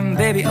don't mind,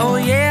 baby. Oh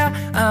yeah,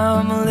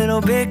 I'm a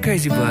little bit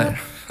crazy, but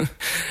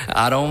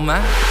I don't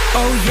mind.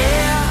 Oh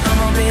yeah,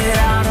 I'm a bit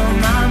out of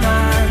my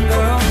mind,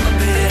 girl. A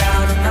bit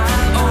out of my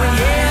mind. Oh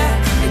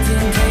yeah, it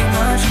didn't take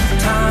much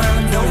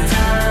time. No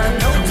time,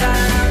 no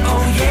time.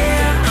 Oh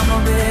yeah, I'm a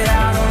bit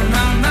out of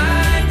my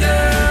mind,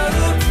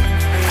 girl.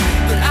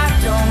 But I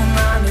don't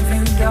mind if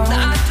you don't.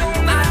 I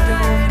don't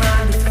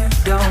mind if you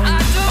don't.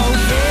 Oh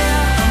yeah,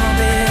 I'm a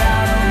bit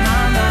out of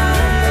my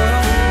mind, girl.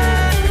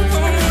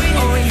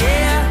 Oh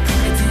yeah,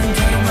 it didn't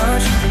take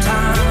much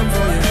time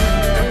for you.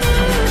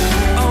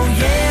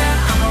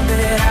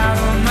 Out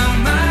of my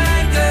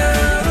mind,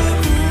 girl.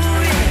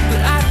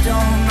 But I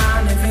don't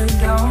mind if you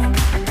don't.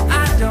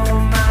 I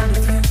don't mind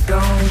if you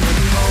don't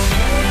anymore.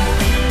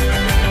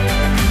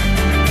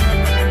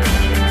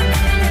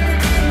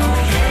 Oh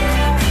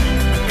yeah.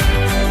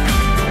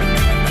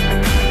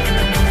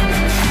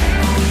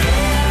 Oh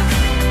yeah.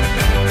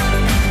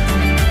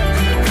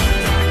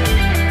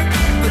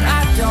 But I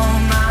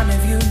don't mind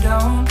if you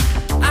don't.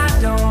 I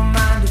don't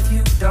mind if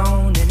you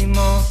don't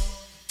anymore.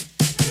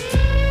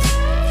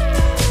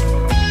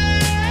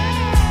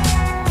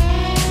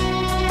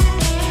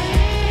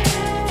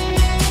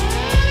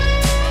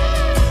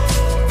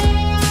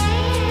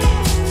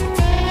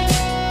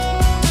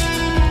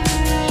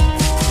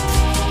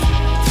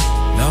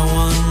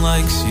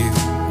 Likes you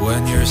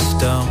when you're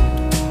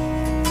stoned.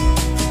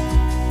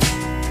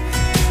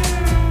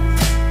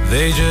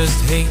 They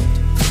just hate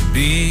to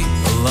be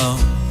alone.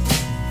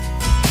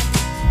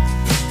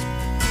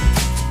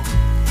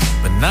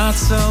 Not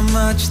so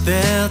much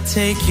they'll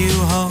take you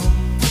home.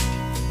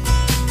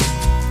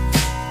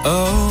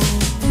 Oh,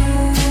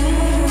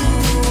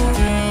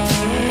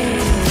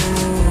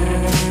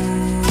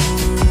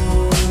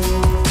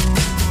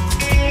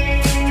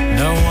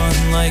 no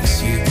one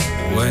likes you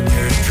when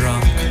you're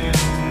drunk,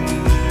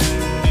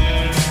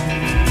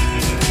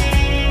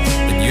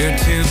 but you're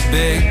too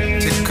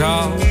big to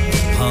call a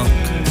punk.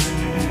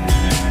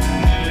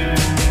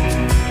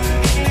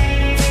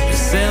 You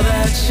sail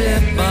that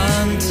ship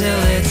until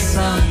it's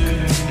sunk,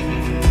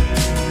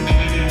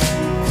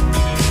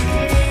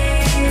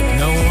 but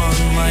no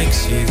one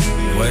likes you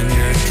when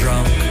you're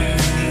drunk.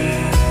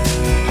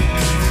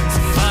 So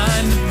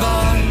find a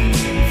bar,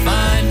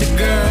 find a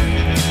girl,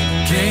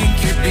 drink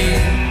your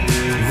beer,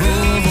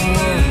 rule the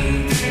world.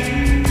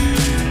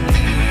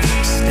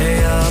 Stay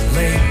up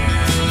late,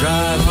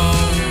 drive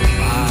home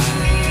high.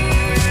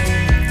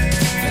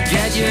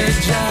 Forget your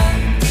job,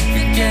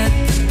 forget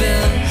the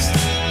bills,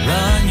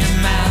 run your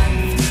mouth,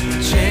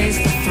 chase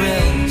the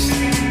thrills,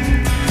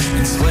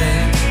 and swear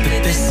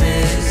that this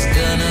is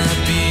gonna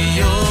be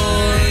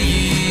your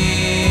year.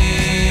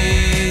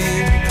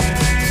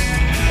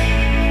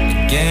 The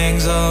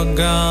gang's all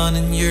gone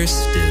and you're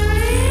still here.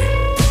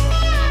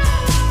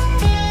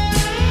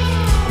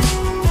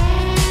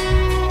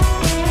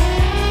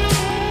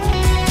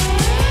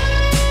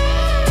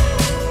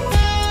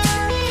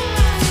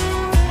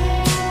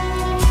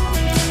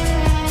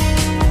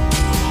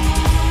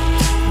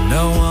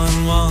 No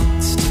one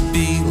wants to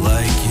be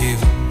like you.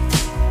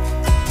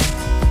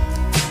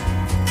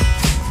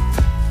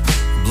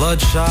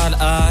 Bloodshot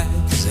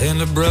eyes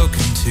and a broken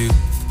tooth.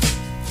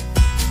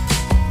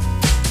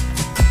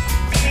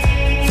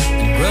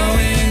 And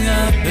growing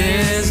up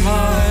is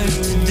hard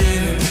to do.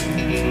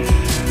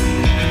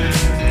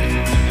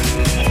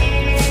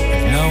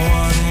 No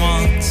one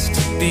wants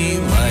to be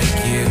like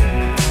you.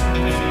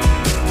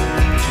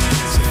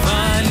 So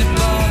find a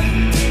bar,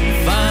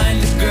 find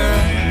a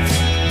girl,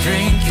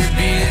 drink your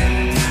beer,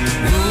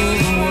 rule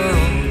the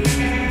world.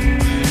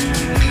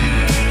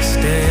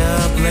 Stay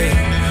up late,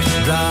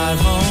 drive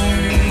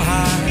home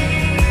high.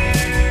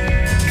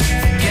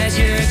 Forget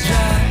your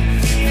job,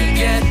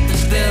 forget the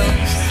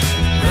bills,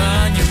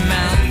 run your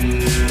mouth,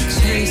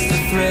 chase the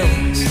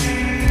thrills,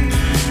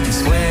 and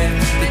swear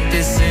that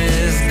this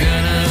is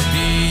gonna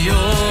be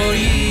your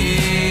year.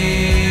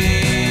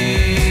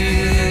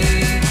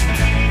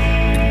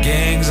 The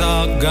gang's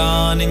all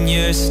gone and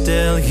you're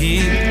still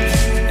here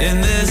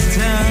in this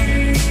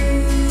town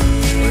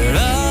where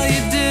all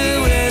you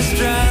do is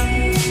drown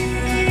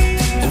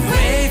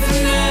away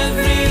from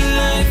every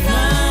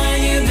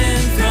lifeline you've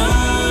been thrown.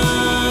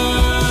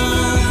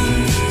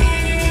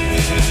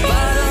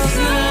 Bottles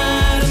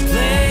not a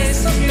place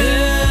to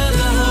build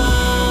a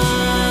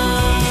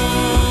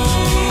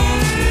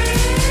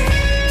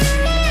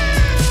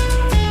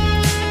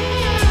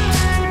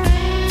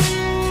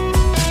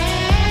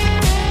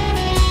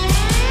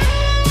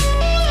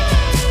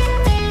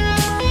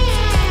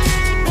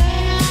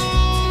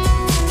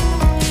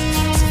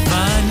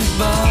find a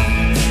bar,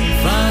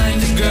 find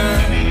a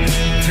girl,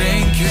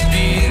 drink your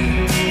beer,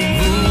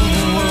 rule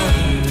the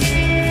world.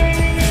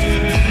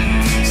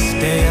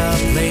 Stay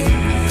up late,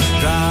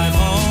 drive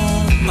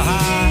home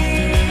high.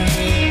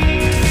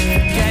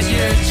 Forget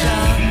your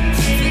job,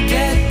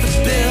 forget the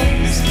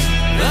bills,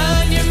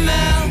 run your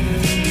mouth,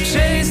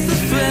 chase the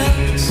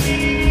thrills.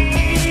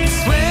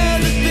 Swear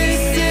that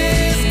this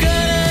is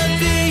gonna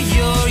be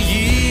your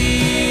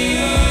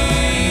year.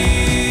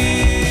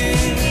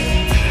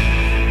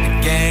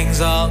 The gang's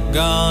all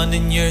gone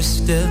and you're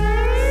still here.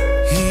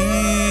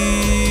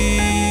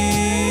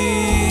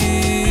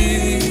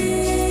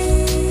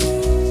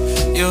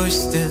 You're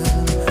still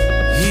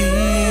here.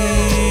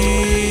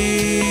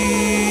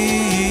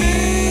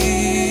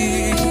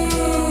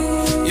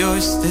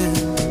 You're still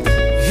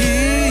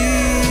here.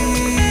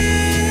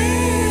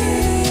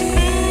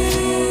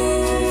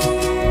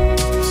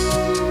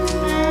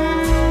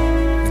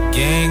 The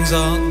gang's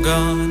all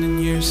gone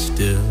and you're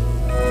still here.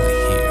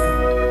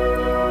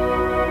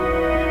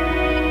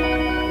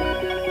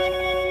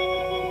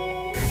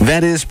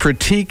 That is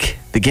Pratik.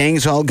 The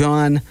Gang's All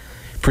Gone.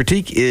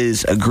 Pratik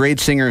is a great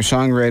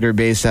singer-songwriter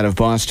based out of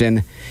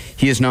Boston.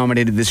 He is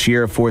nominated this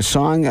year for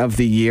Song of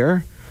the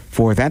Year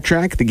for that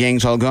track, The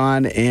Gang's All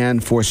Gone,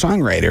 and for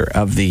Songwriter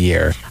of the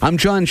Year. I'm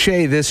John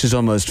Shea. This is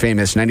Almost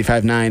Famous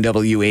 95.9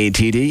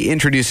 WATD,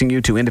 introducing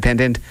you to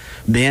independent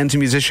bands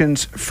and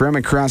musicians from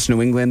across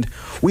New England.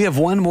 We have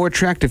one more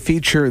track to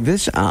feature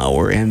this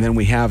hour, and then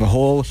we have a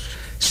whole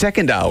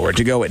second hour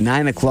to go at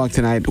 9 o'clock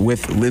tonight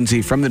with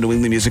Lindsay from the New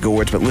England Music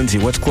Awards. But Lindsay,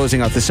 what's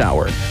closing out this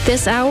hour?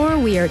 This hour,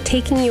 we are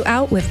taking you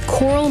out with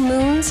Coral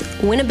Moons,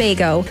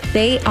 Winnebago.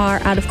 They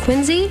are out of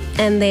Quincy,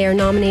 and they are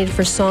nominated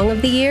for Song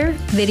of the Year,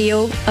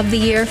 Video of the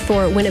Year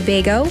for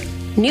Winnebago,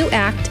 New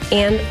Act,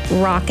 and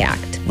Rock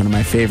Act. One of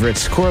my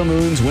favorites, Coral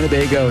Moons,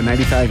 Winnebago,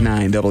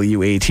 95.9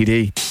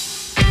 WATD.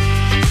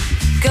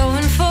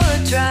 Going for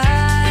a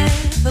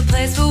drive, a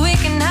place where we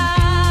can hide.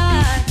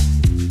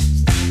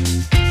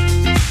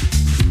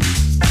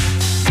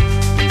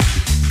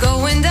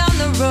 Going down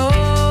the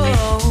road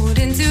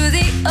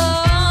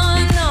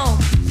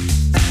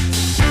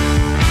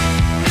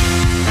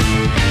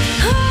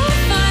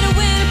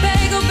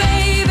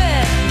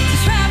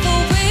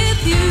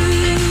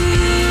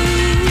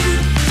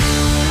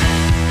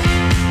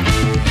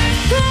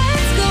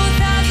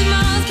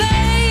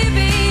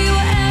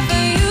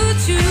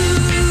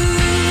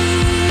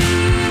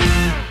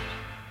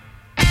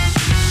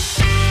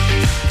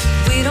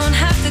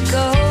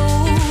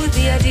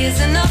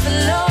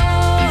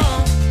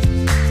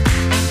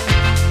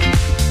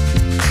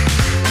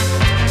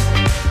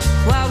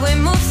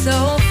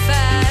so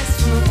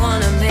fast, we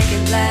wanna make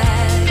it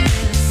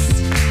last.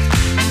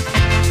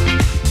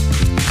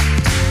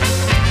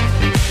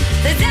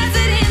 The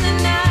desert in the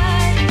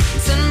night,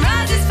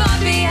 sunrise is far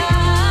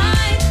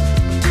behind.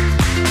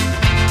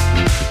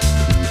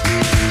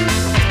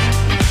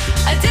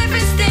 A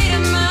different state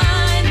of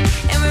mind,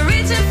 and we're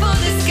reaching for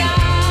the sky.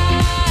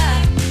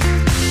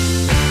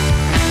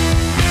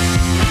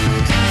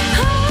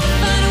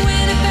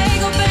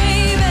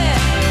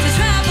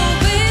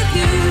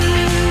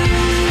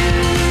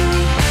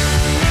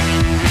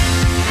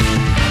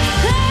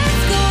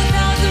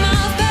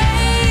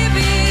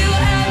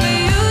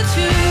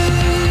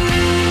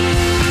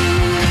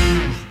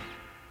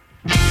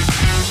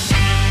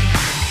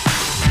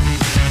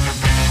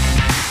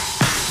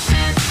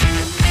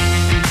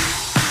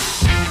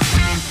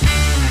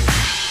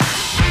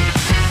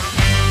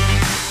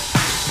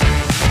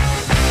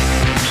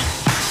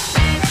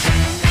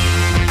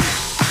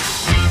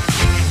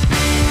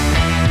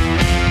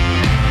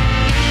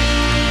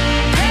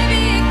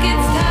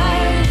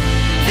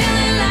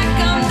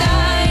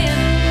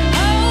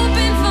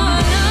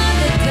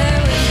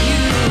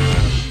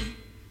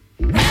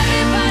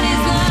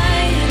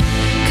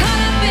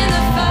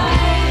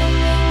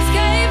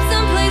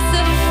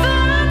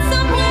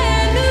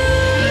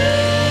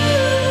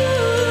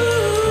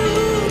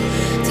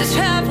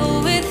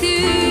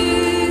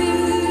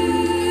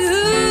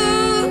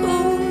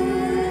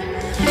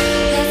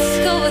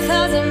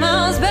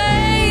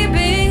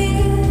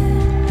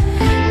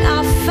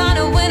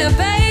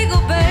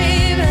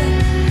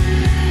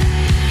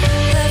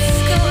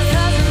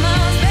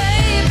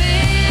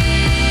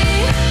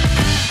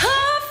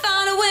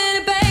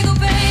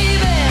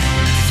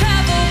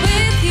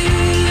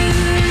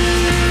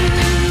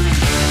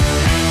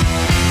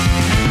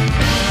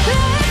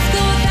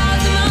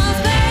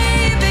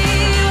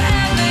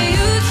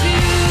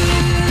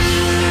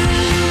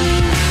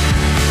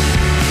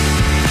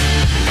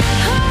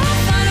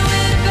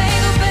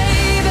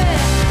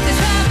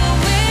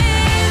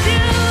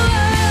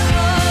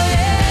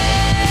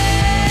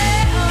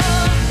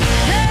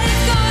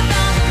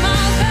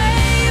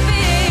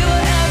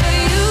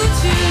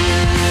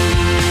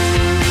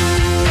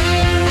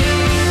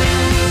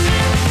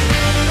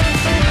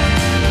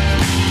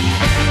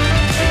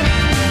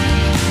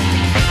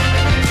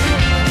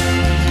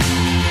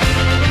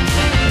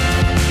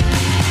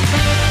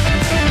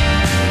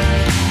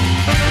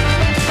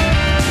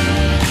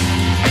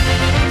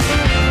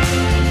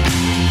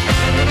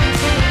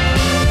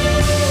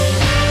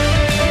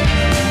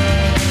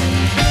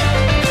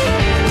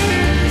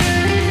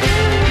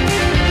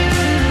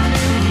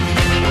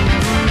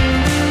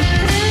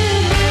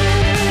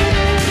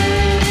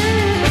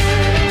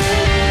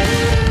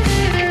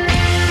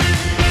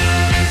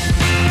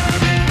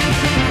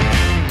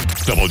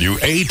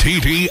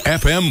 WATD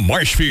FM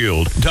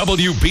Marshfield,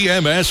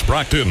 WBMS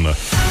Brockton.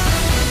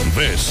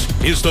 This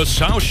is the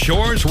South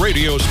Shores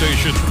radio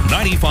station,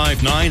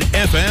 95.9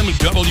 FM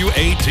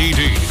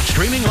WATD.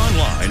 Streaming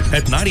online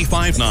at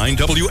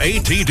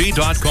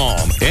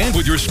 959WATD.com and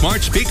with your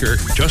smart speaker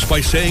just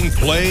by saying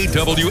play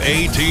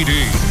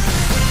WATD.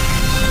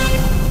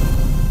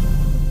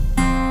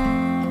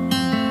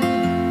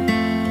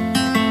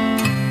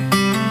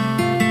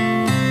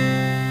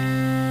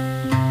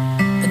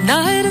 The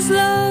night is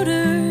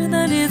louder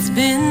than it's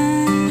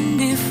been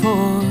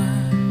before.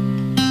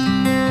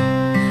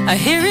 I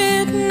hear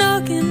it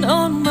knocking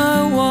on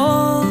my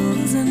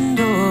walls and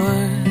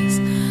doors,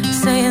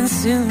 saying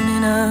soon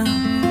enough,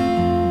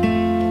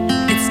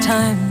 it's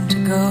time to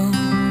go.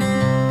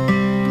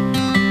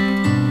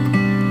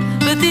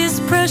 But these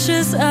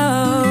precious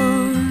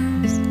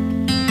hours,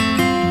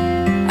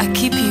 I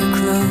keep you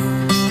close.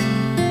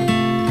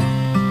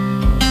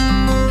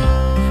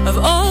 Of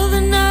all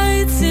the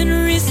nights in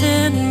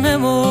recent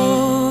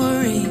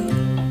memory,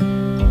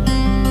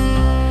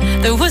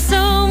 there were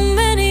so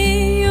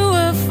many you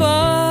were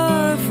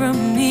far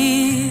from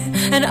me,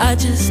 and I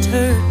just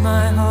hurt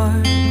my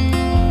heart,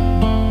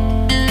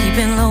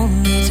 keeping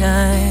lonely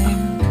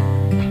time,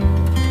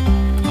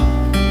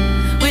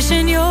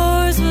 wishing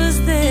yours was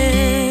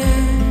there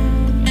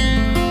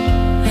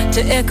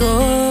to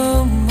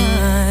echo mine.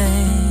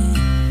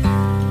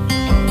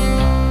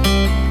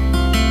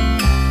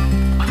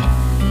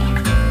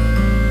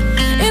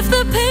 If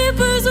the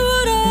papers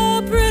would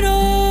all print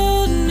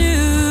old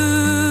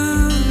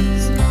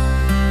news,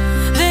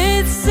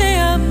 they'd say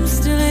I'm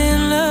still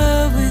in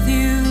love with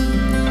you.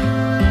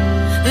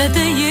 Let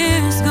the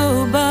years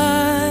go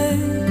by,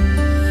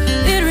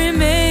 it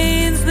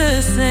remains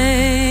the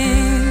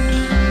same.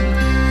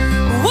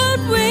 What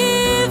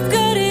we've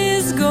got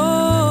is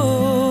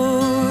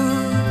gold,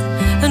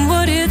 and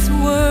what it's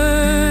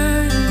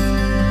worth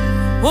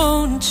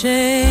won't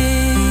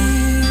change.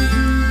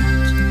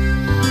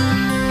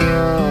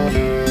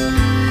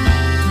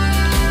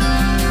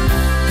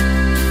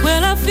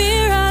 Well, I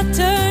fear I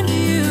turned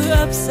you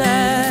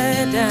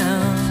upside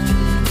down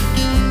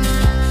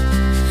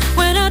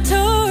when I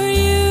tore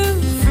you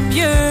from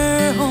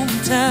your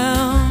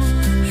hometown,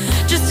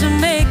 just to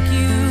make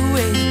you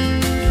wait.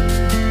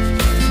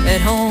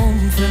 right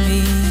home for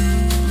me.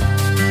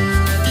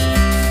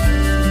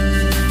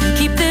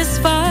 Keep this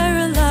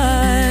fire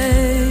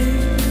alive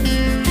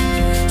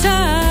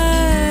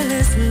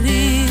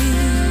tirelessly.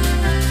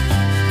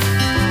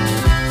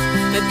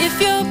 But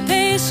if your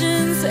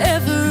patience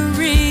ever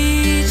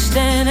reached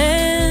an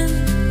end,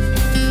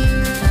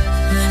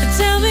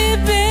 tell me,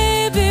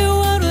 baby,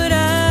 what would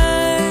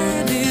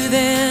I do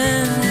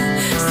then?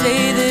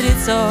 Say that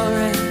it's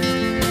alright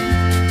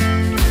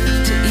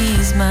to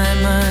ease my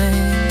mind.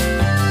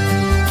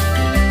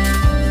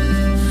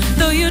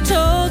 Though you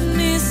told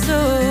me so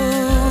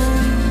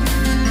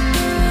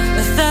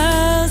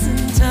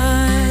 1,000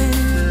 times.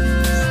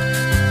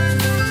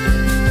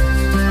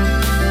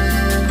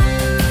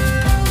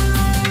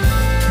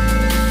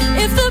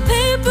 If the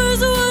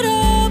papers would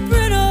all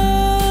print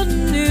old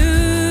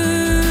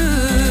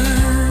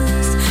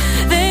news,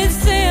 they'd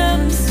say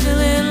I'm still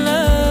in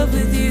love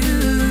with you.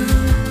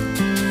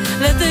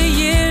 Let the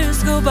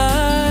years go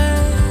by,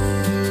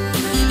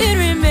 it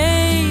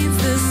remains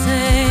the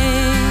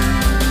same.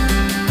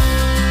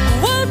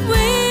 What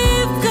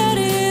we've got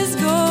is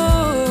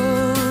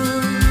gold,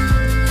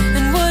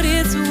 and what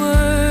it's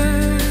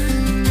worth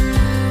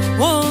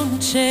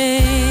won't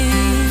change.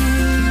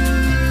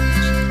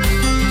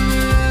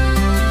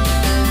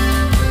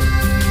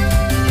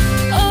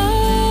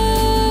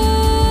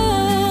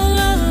 All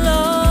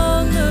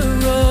along the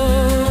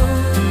road,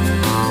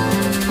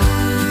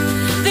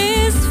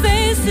 these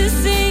faces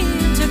seem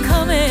to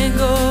come and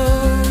go,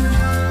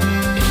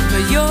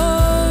 but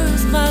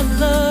yours, my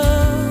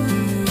love,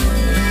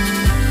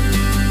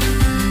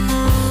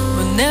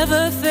 will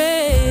never fade.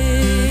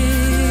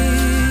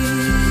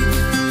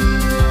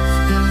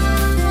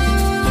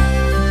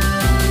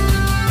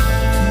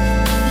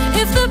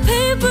 If the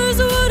papers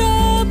would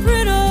all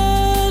print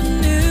old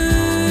news,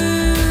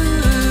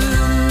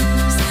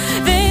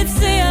 they'd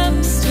say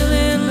I'm still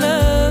in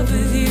love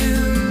with you.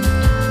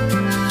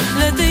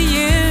 Let the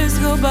years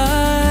go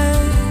by,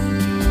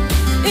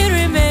 it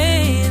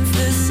remains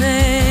the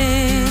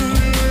same.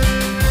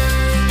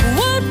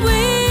 What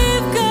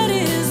we've got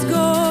is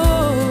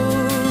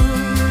gold,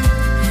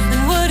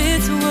 and what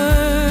it's worth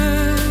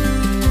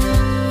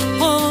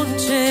won't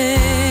change.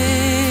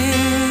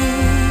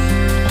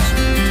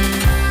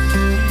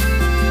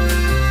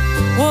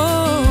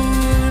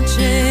 Won't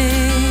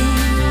change.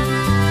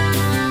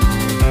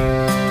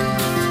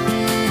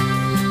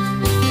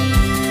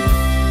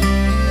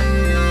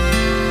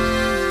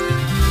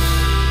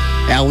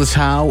 Alice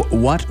Howe,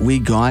 What We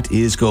Got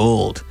Is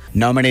Gold.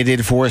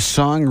 Nominated for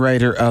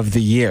Songwriter of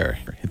the Year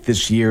at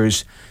this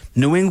year's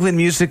New England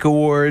Music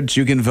Awards.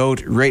 You can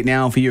vote right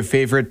now for your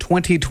favorite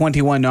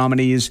 2021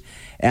 nominees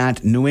at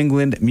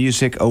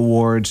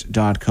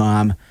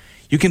newenglandmusicawards.com.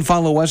 You can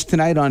follow us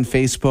tonight on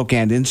Facebook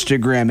and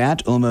Instagram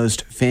at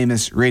Almost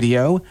Famous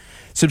Radio.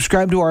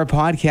 Subscribe to our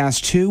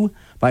podcast too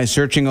by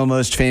searching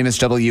Almost Famous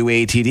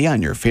WATD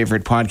on your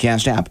favorite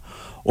podcast app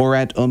or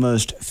at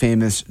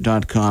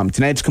almostfamous.com.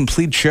 Tonight's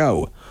complete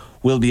show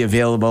will be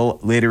available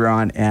later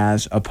on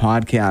as a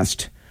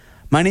podcast.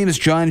 My name is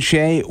John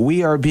Shea.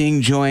 We are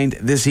being joined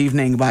this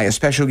evening by a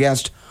special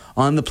guest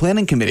on the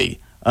planning committee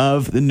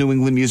of the New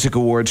England Music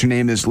Awards. Her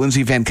name is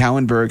Lindsay Van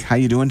Cowenberg. How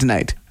you doing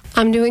tonight?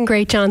 I'm doing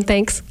great, John.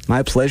 Thanks.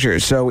 My pleasure.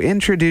 So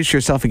introduce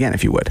yourself again,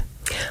 if you would.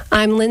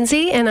 I'm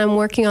Lindsay, and I'm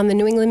working on the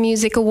New England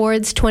Music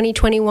Awards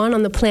 2021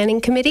 on the planning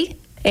committee.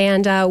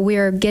 And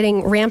we're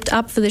getting ramped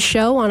up for the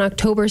show on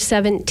October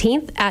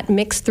 17th at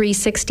Mix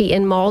 360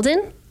 in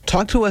Malden.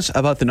 Talk to us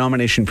about the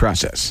nomination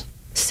process.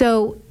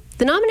 So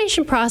the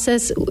nomination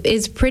process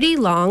is pretty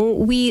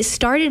long. We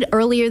started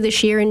earlier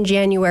this year in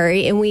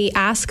January, and we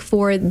ask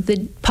for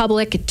the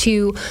public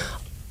to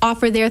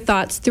offer their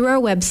thoughts through our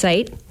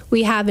website.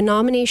 We have a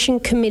nomination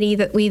committee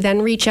that we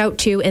then reach out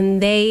to,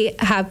 and they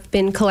have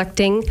been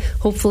collecting,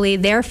 hopefully,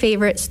 their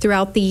favorites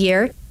throughout the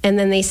year, and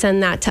then they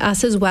send that to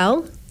us as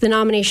well. The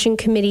nomination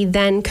committee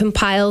then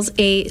compiles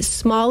a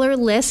smaller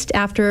list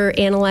after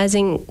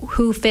analyzing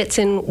who fits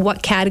in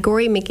what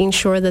category, making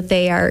sure that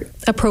they are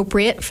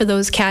appropriate for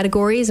those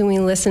categories, and we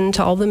listen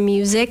to all the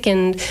music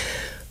and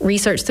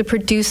research the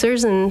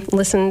producers and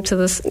listen to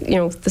the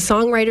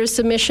songwriters'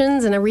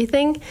 submissions and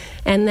everything,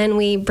 and then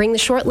we bring the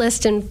short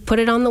list and put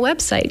it on the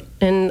website.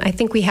 And I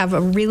think we have a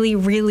really,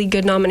 really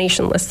good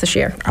nomination list this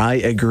year. I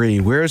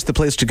agree. Where is the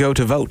place to go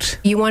to vote?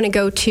 You want to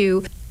go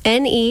to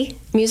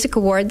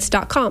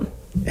nemusicawards.com.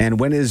 And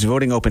when is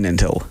voting open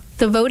until?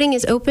 The voting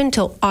is open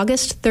till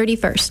August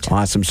 31st.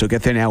 Awesome. So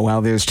get there now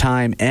while there's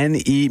time.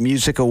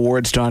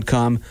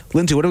 nemusicawards.com.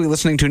 Lindsay, what are we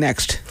listening to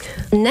next?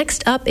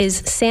 Next up is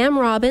Sam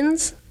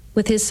Robbins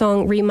with his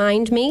song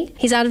Remind Me.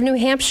 He's out of New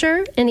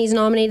Hampshire, and he's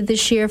nominated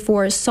this year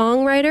for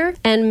Songwriter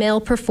and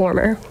Male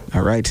Performer.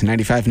 All right,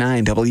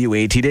 95.9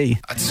 WATD.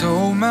 I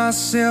told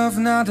myself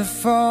not to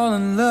fall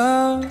in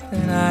love,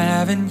 and I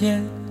haven't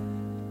yet.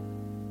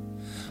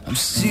 I'm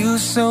still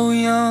so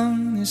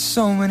young, there's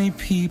so many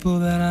people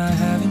that I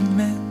haven't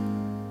met.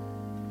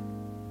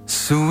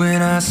 So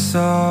when I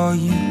saw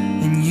you,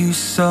 and you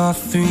saw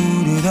through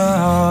to the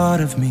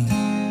heart of me,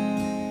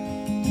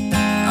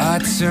 I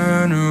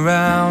turned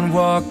around,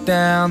 walked walked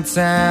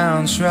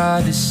downtown,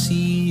 tried to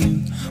see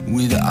you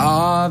with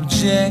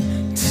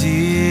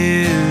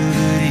objectivity.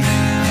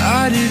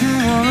 I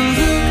didn't want to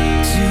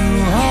look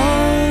too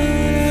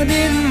hard, I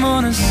didn't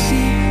want to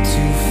see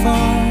too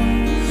far,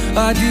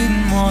 I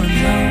didn't want to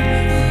know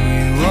who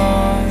you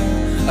are,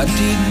 I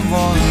didn't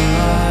want to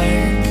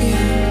like it,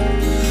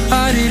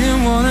 I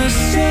didn't want to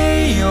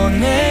say your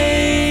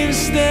name,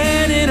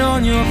 standing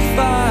on your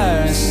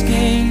fire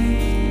escape,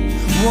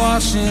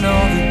 watching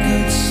all the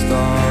good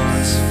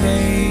stars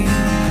fade,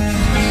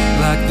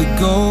 like the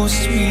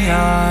ghost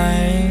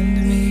behind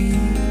me.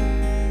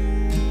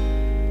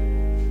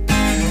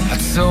 I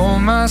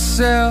told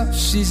myself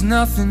she's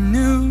nothing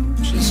new,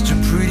 just a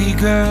pretty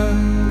girl,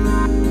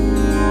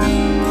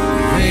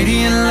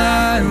 radiant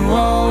light who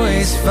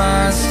always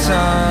finds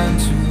time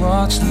to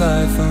watch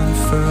life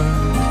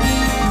unfurl.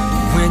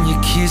 When you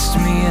kissed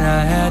me and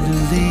I had to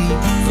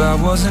leave, I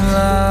wasn't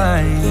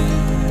lying,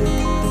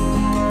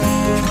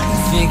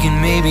 thinking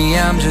maybe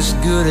I'm just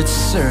good at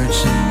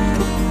searching,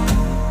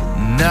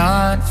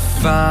 not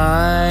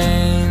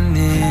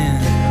finding.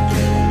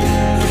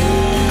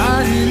 I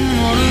didn't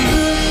want to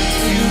look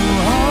too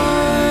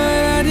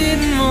hard, I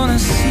didn't want to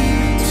see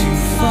too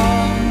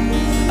far,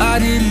 I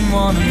didn't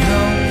want to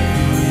know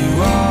who you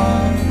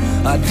are,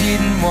 I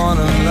didn't want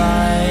to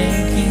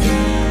like it,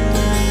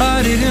 I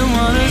didn't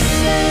want to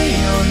say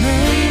your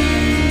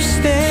name,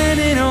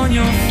 standing on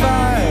your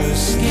fire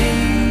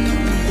escape,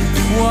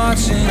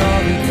 watching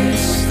all the good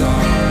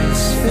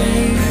stars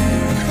fade,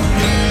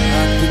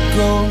 like the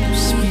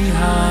ghosts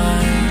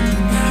behind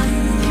me.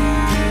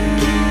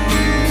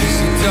 'Cause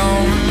you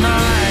don't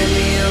remind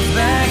me of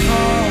back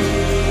home,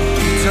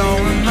 you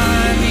don't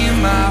remind me of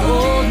my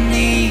old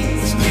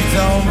needs, you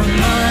don't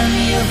remind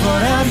me of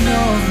what I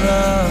know of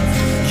love,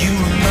 you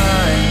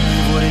remind me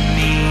what it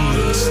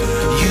means.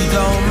 You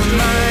don't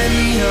remind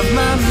me of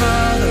my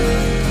mother,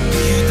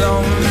 you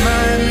don't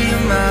remind me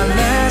of my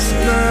last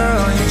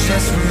girl, you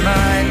just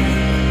remind me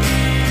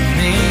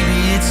maybe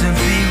it's a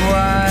big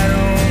wide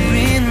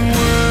open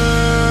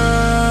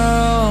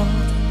world.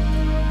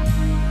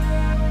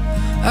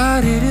 I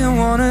didn't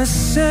want to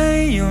say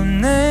your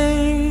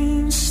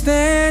name,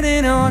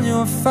 standing on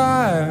your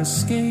fire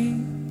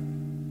escape,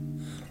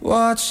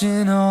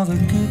 watching all the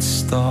good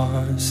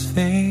stars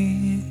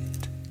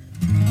fade,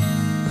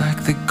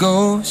 like the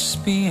ghosts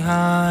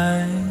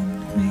behind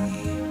me.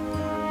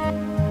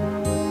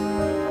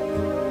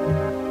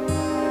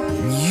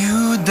 You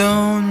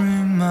don't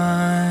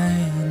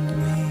remind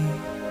me.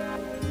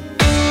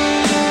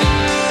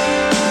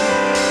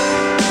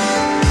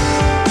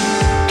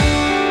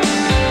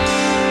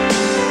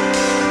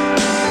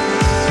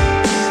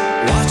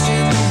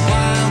 Watching the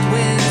wild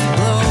wind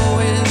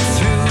blowing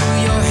through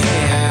your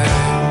hair.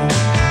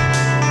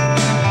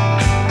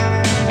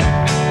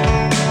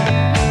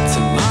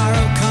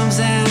 Tomorrow comes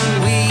and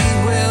we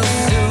will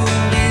soon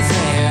be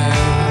there.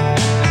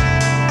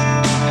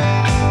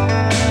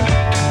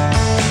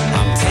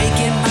 I'm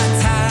taking my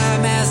time.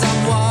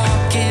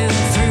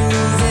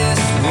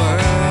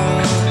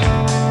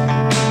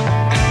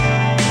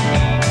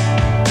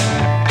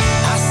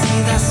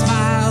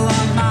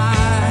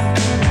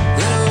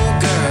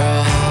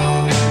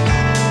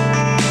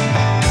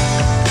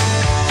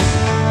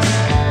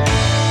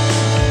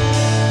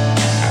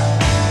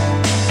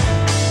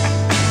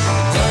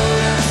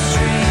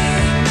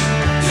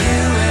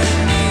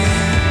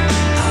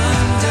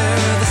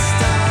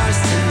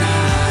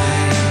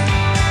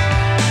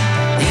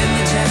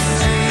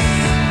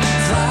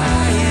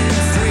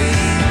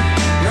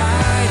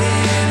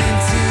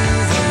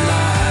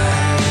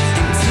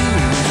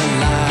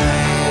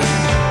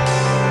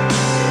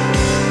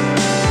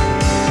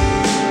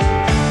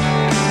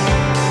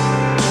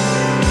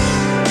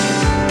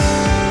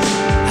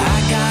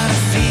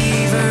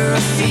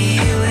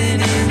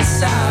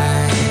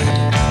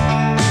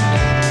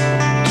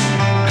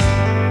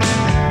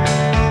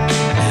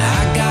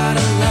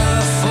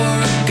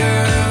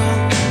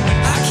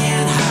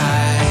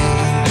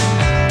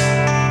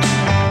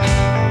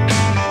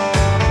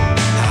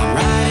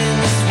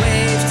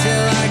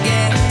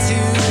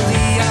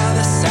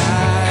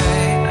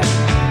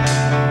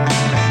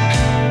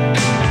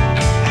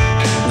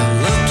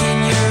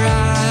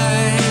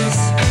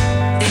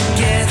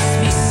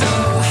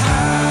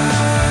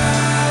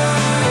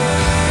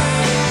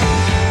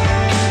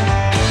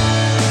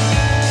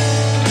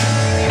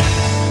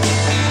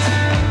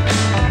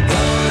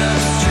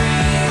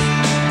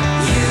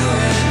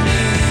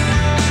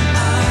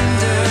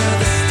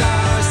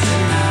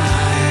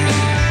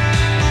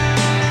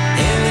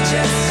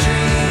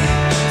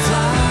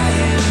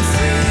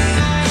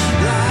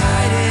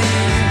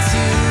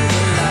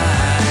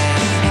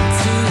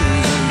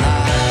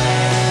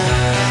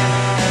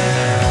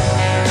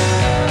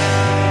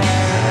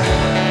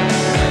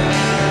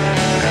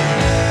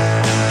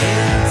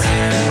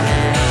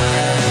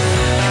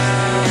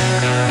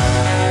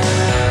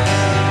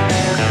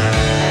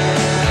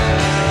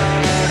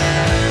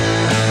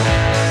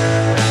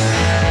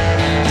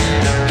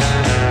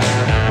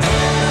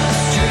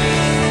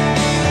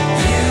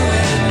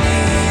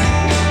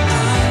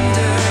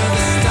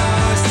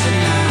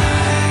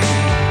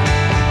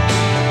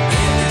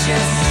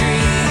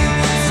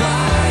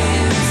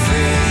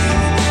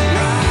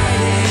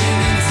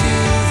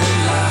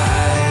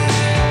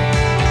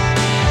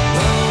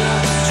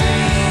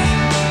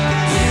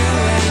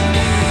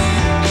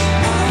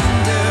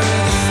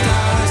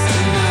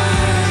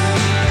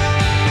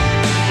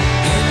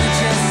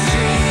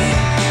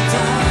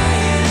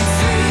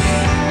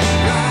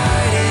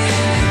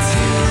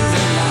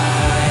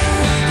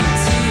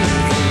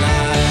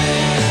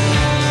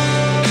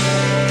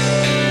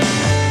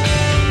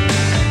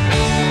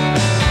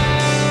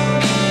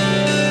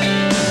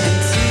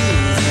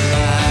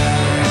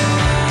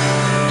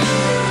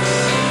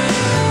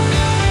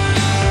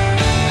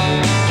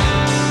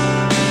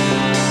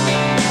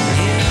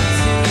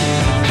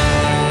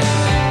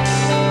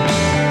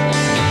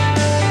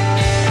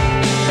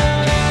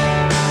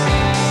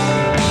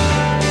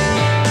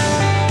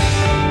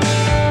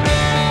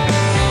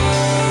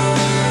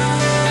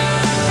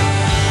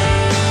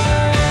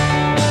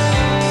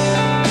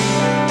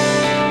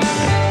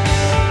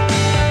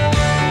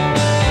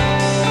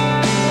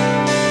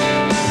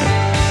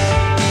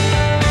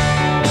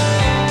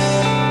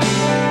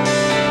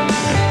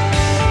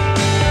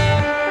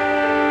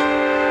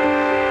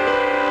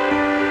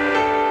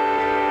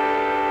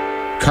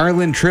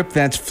 Carlin Tripp,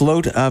 that's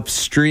Float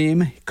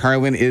Upstream.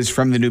 Carlin is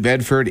from the New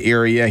Bedford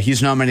area.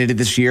 He's nominated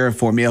this year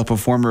for Male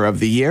Performer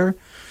of the Year,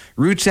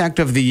 Roots Act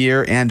of the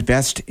Year, and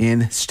Best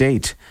in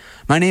State.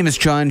 My name is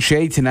John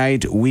Shea.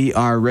 Tonight we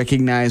are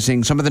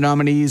recognizing some of the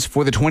nominees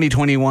for the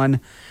 2021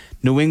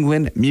 New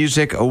England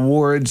Music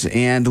Awards,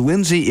 and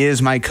Lindsay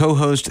is my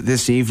co-host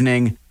this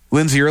evening.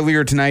 Lindsay,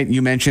 earlier tonight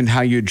you mentioned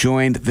how you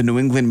joined the New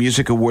England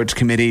Music Awards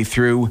Committee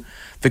through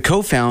the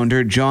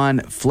co-founder, John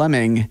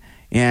Fleming,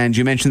 and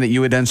you mentioned that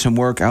you had done some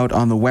work out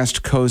on the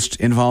West Coast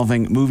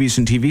involving movies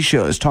and TV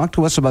shows. Talk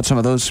to us about some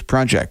of those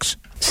projects.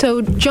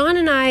 So John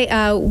and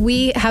I,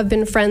 we have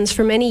been friends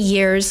for many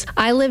years.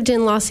 I lived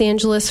in Los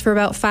Angeles for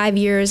about 5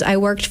 years. I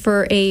worked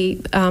for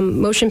a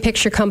motion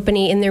picture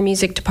company in their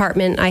music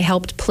department. I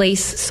helped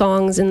place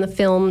songs in the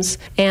films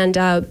and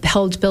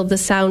helped build the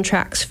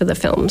soundtracks for the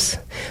films.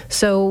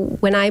 So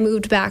when I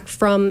moved back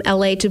from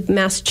LA to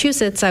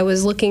Massachusetts, I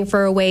was looking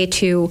for a way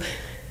to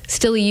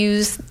still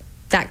use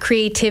that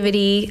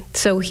creativity.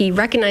 So he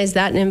recognized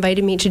that and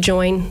invited me to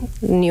join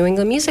the New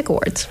England Music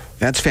Awards.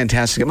 That's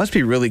fantastic. It must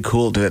be really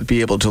cool to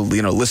be able to,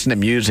 listen to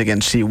music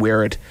and see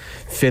where it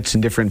fits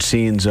in different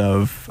scenes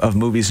of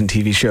movies and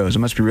TV shows. It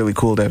must be really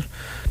cool to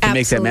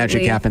make that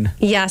magic happen.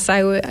 Yes,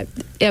 I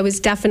was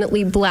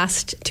definitely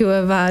blessed to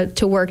have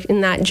to work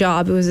in that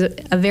job. It was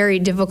a very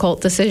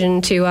difficult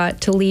decision to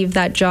leave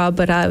that job,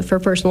 but for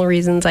personal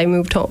reasons, I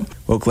moved home.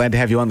 Well, glad to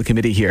have you on the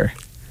committee here.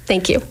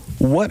 Thank you.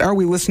 What are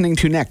we listening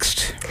to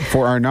next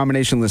for our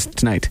nomination list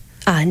tonight?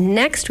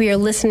 Next, we are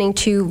listening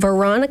to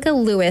Veronica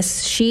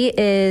Lewis. She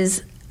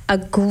is a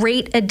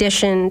great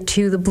addition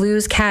to the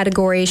blues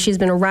category. She's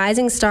been a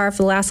rising star for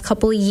the last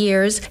couple of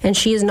years, and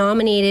she is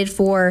nominated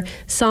for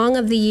Song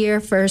of the Year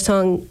for her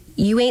song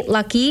You Ain't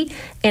Lucky,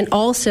 and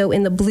also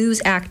in the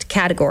Blues Act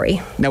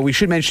category. Now, we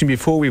should mention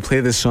before we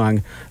play this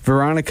song,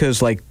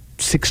 Veronica's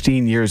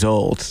 16 years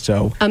old,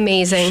 so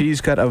amazing. She's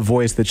got a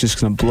voice that's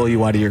just going to blow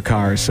you out of your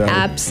car. So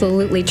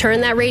absolutely,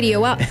 turn that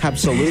radio up.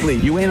 Absolutely.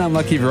 You Ain't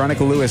Unlucky,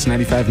 Veronica Lewis,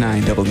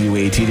 95.9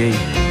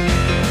 WATD.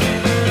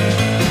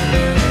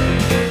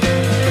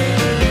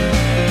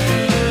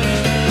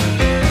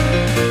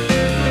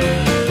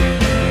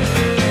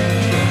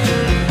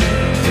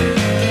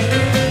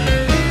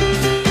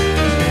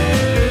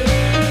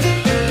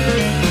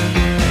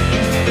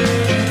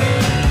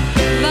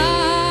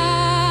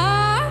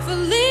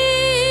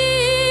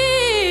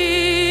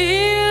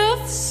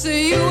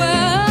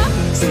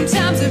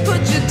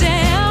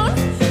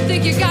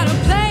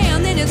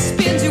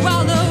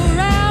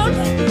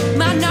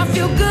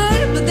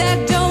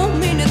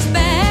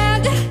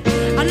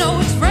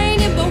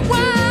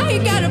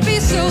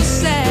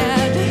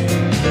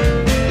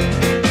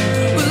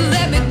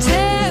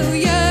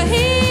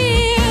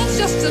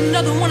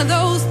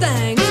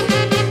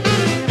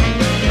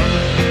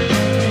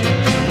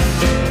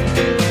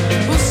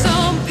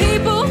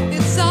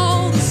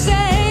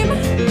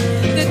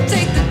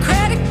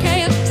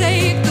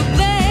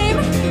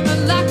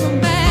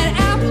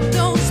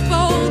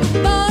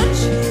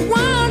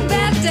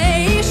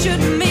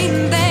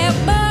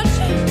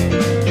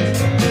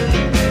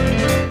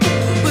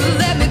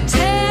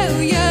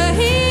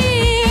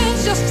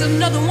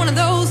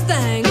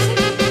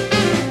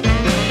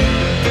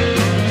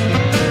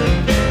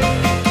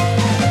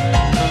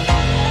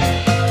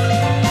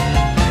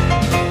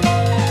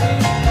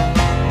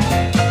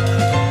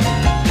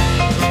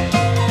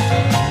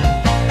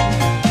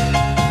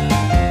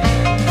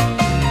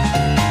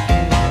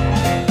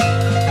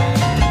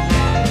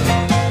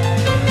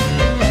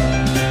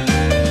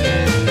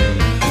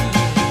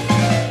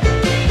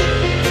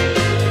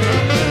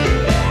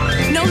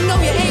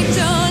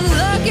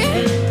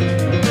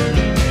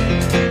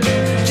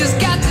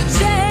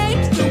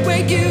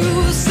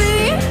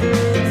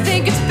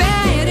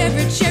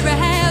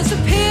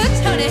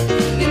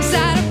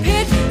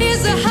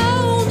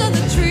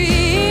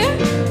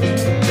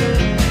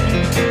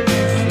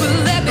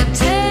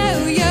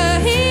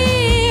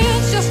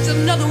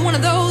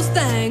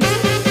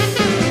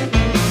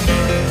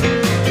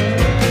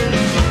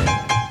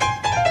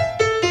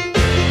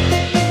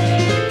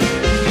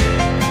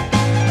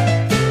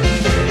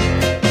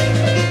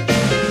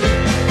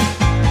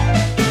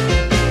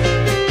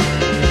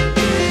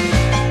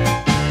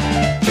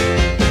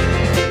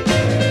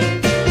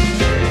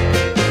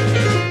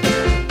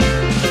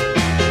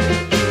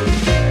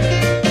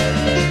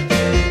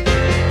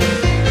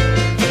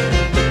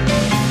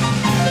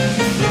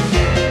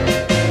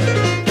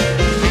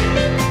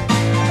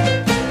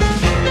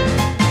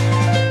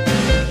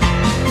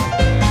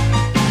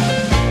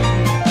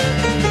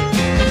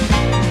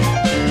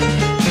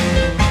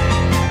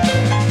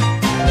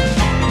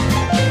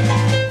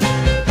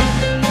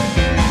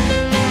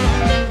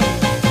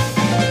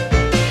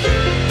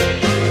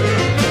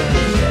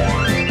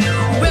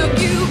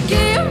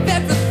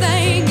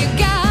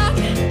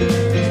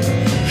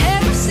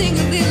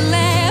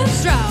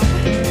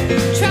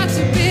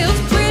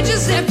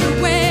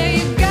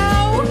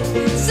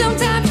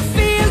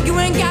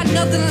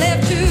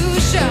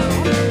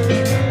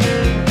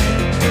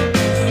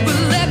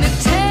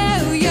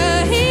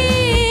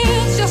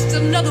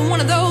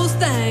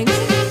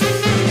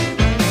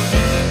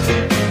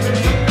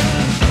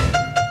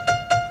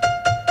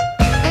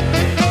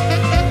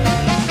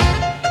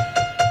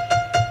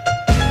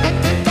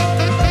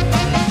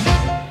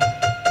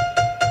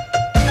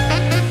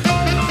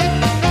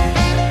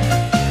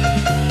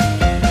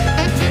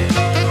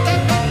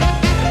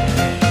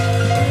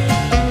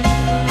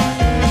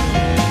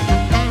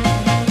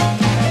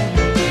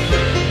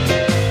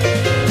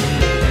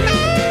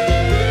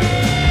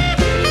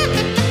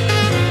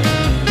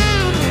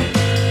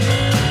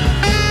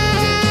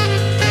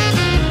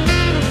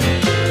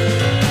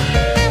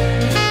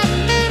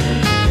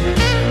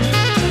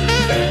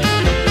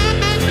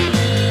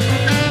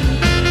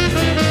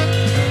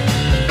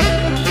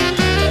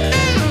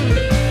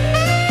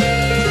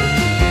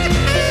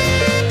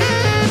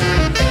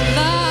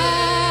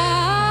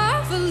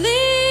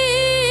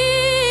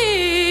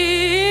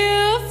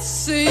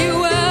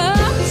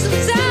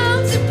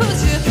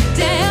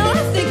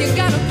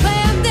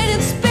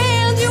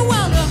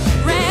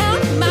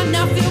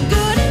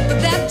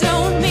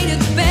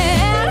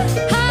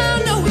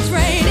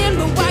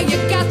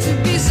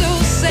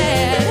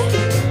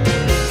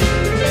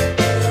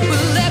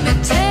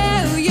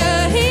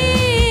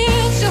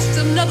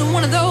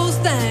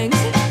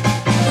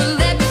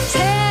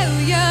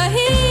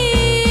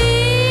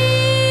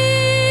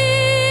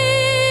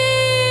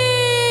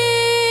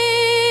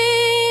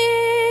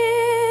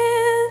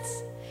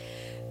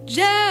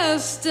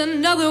 just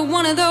another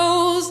one of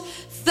those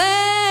things.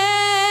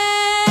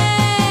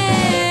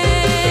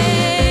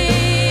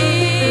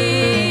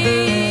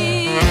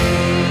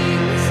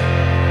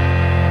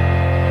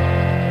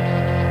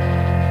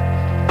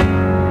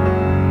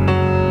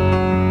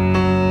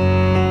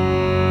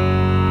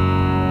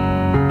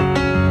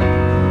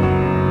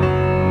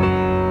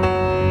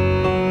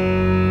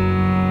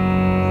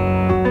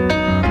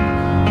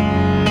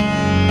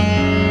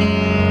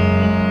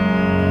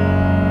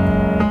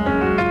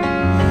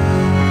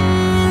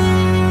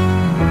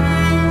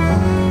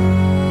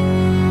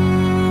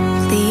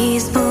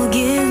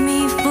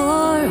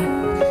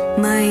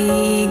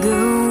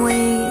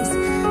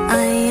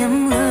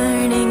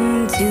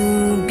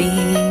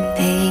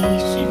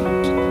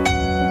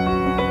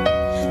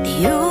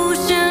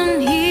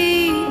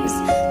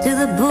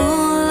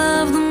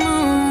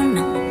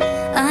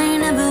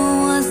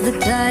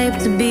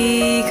 To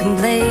be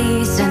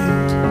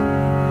complacent,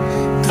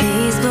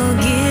 please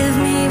forgive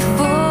me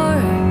for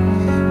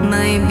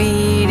my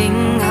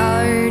beating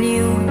heart.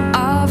 You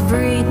are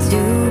free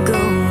to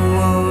go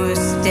or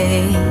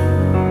stay.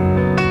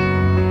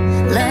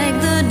 Like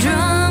the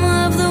drum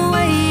of the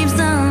waves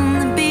on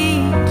the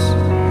beach,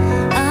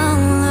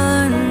 I'll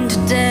learn to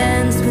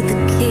dance with the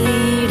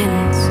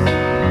cadence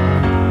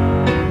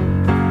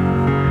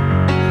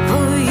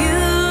for you.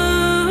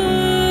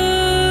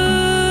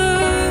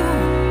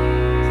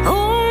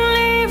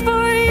 Only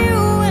for you.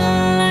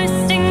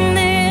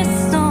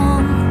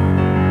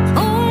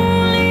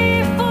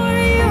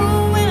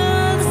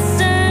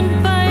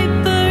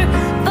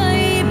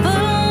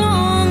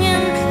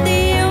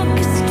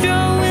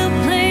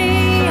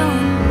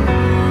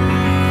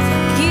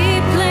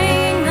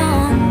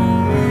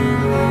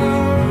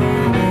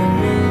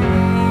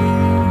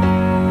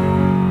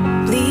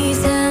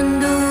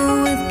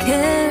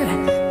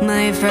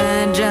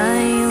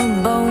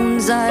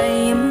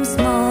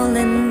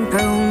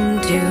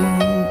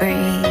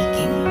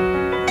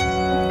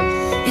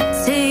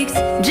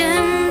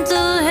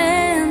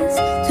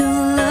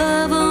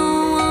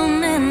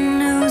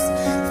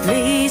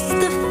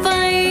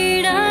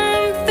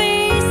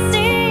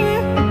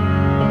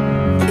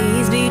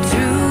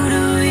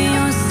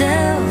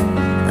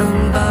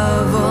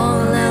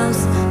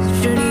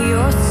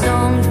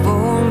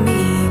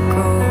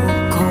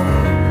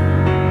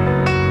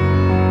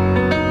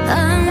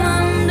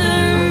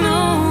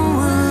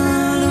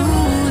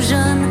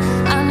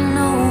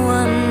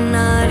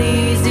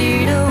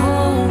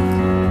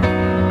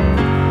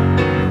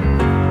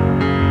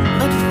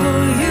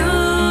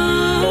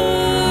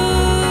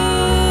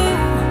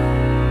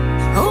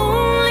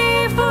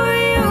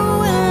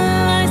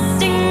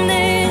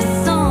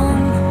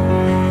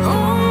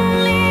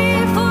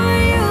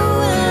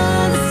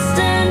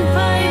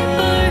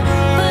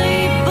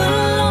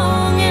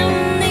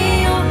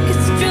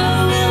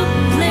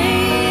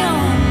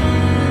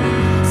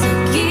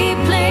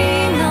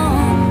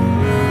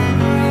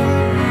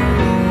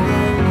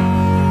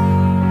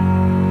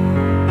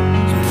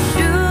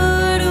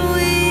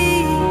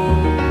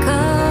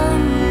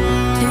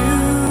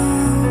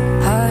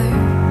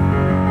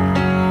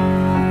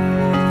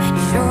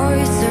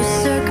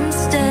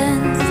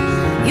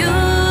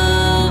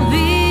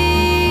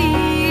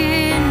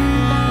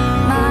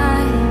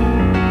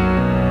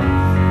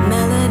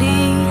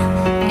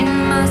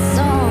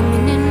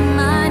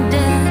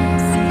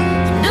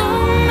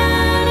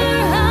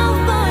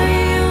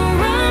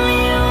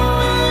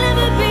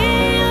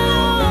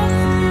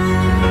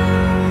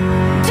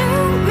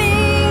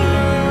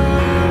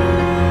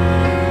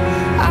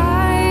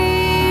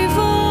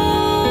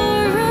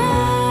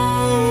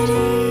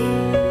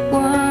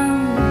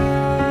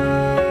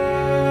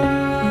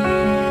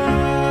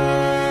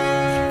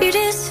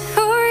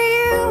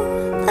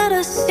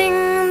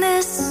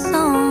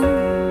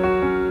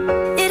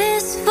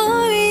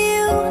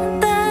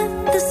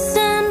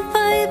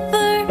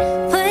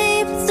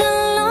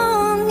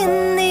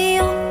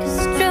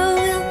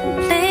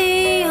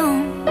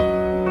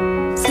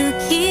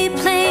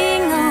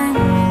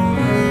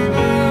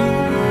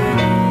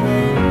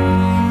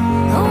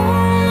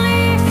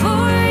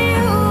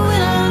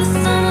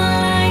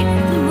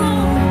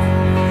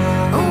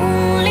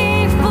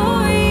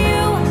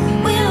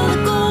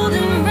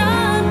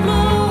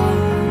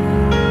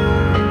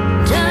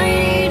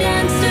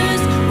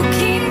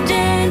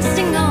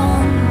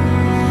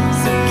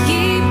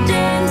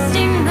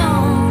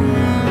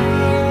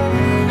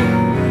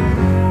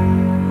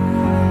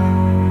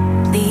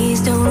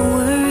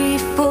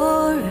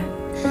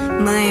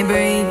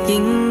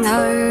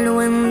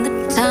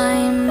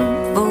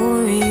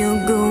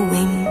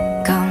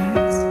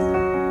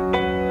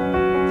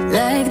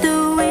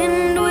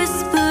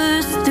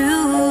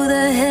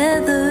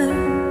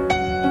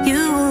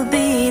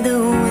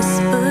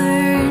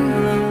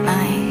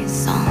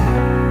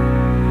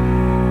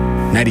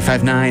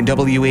 95.9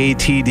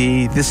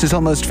 WATD. This is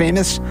Almost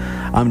Famous.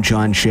 I'm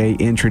John Shea,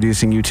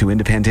 introducing you to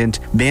independent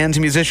bands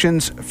and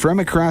musicians from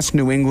across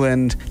New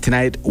England.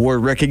 Tonight, we're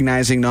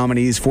recognizing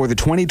nominees for the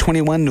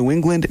 2021 New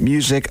England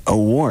Music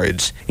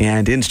Awards.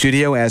 And in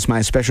studio, as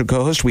my special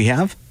co-host, we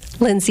have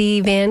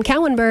Lindsay Van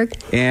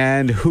Cowenberg.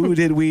 And who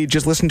did we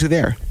just listen to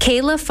there?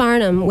 Kayla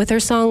Farnham with her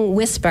song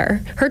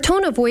Whisper. Her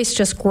tone of voice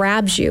just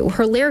grabs you.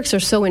 Her lyrics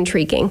are so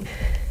intriguing.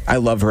 I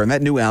love her, and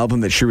that new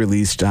album that she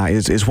released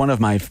is one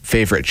of my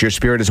favorites. Your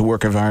Spirit is a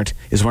Work of Art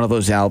is one of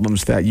those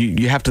albums that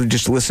you have to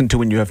just listen to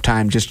when you have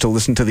time, just to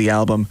listen to the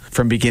album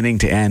from beginning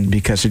to end,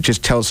 because it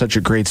just tells such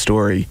a great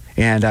story.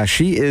 And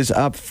she is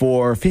up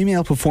for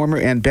Female Performer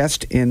and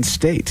Best in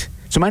State.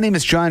 So my name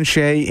is John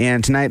Shea,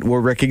 and tonight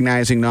we're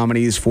recognizing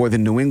nominees for the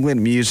New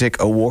England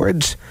Music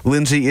Awards.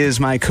 Lindsay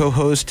is my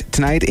co-host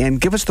tonight, and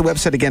give us the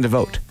website again to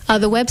vote.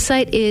 The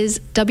website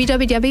is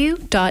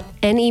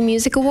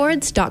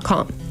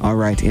www.nemusicawards.com. All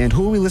right, and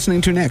who are we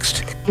listening to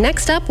next?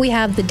 Next up, we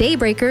have the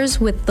Daybreakers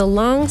with The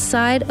Long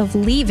Side of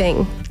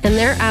Leaving, and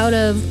they're out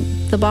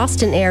of the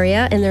Boston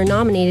area, and they're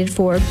nominated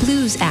for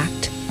Blues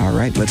Act. All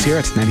right, let's hear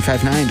it.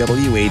 95.9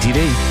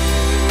 WATD.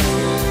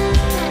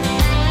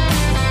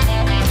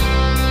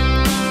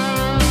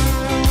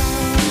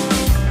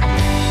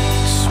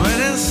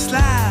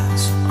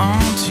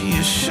 Onto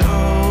your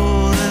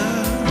shoulder,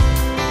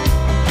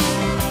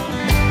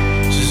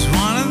 just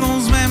one of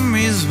those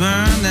memories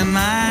burned in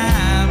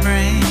my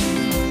brain.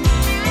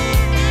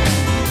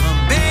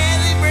 I'm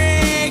barely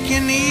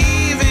breaking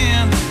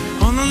even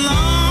on the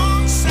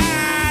long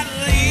side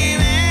of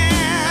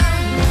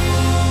leaving,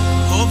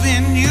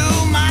 hoping you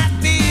might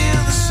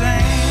feel the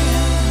same.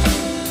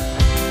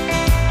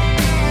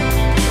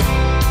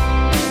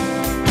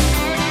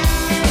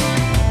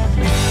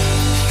 You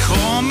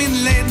called me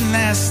late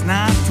last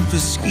night from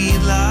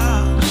Pesquite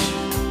Lodge.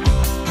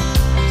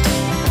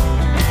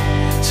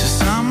 To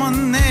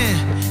someone there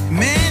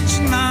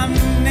mentioned my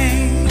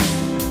name.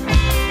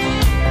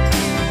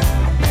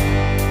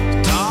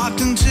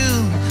 Talked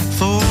until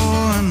 4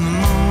 in the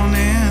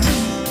morning.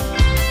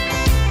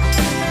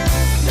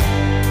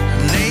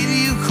 Lady,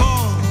 you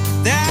called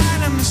that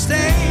a mistake.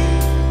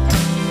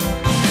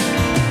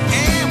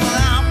 Yeah, well,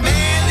 I'm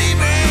barely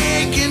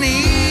breaking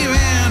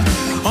even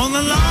on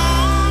the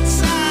long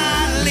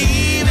side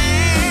leaving,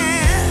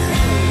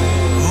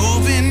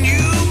 hoping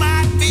you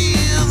might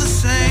feel the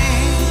same.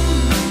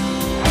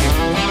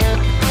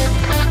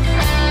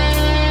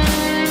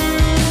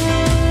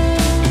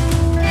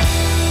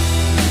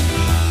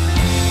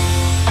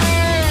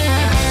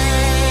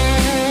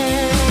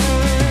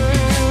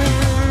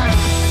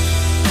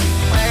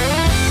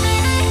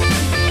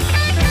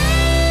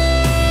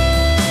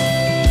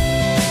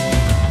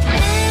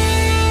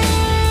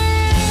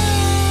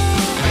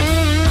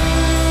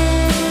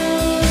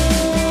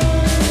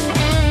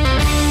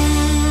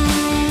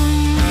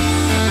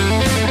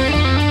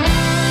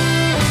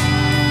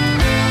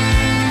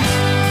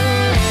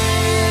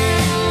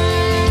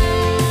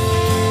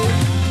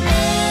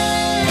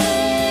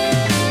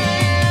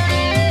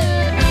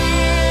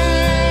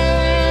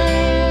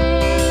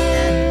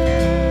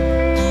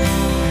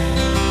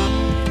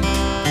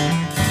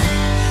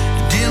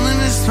 Dylan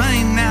is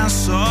playing now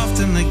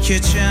soft in the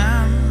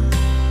kitchen,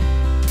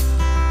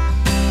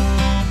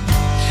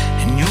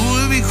 and you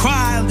will be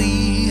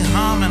quietly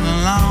humming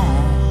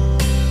along,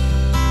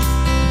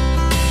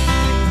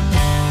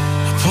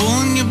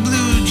 pulling your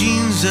blue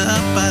jeans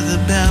up by the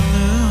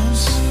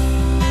bellows,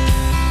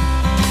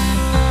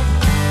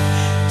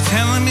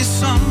 telling me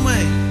some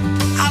way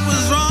I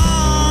was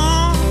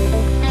wrong.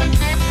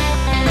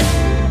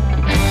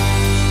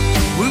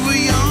 We were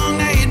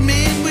young, I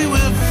admit we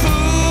were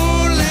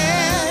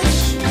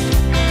foolish.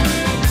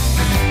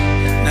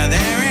 Now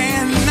there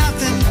ain't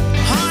nothing,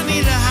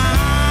 honey, to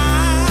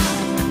hide.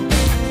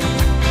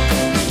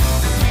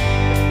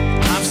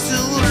 I'm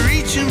still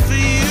reaching for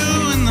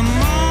you in the morning,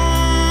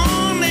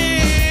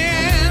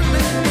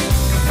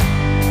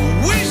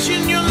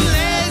 wishing your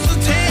legs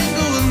would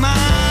tangle with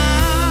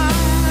mine.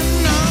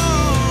 No,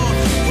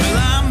 well,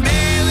 I'm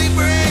barely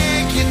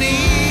breaking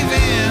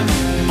even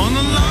on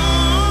the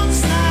long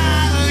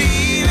side of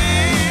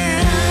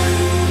leaving,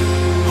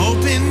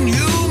 hoping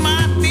you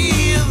might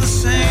feel the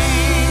same.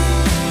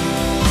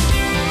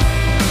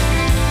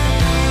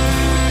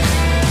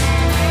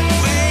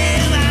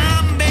 Well,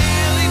 I'm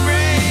barely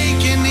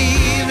breaking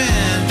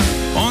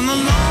even on the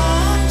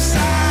long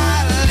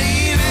side of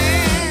leaving.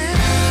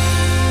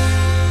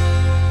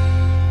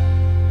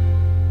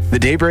 The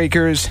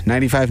Daybreakers,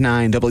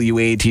 95.9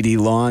 WATD,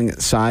 Long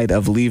Side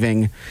of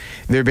Leaving.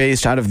 They're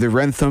based out of the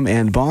Rentham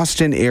and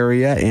Boston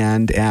area,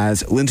 and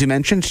as Lindsay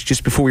mentioned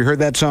just before we heard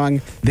that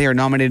song, they are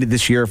nominated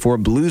this year for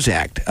Blues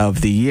Act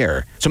of the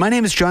Year. So my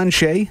name is John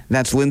Shea.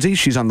 That's Lindsay.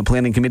 She's on the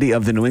planning committee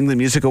of the New England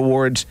Music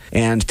Awards,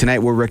 and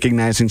tonight we're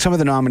recognizing some of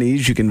the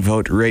nominees. You can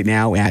vote right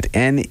now at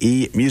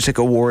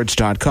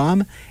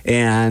nemusicawards.com,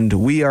 and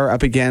we are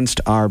up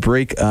against our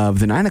break of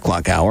the 9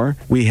 o'clock hour.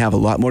 We have a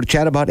lot more to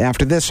chat about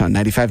after this on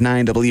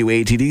 95.9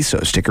 WATD,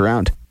 so stick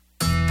around.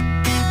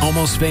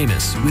 Almost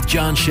Famous with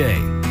John Shea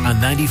on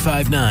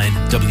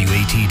 95.9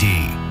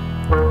 WATD.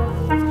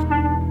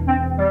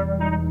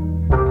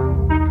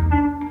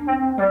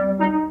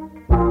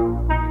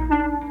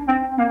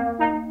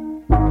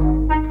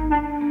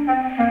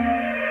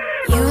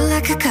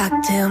 A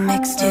cocktail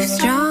mix too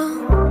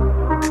strong.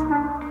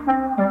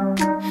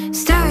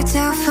 Starts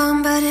out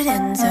fun, but it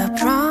ends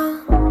up wrong.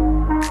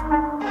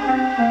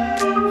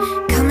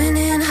 Coming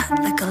in hot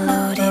like a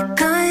loaded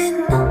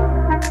gun.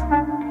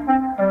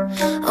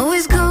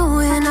 Always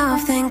going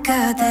off, thank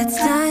God that's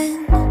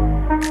done.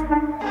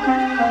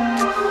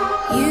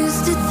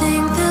 Used to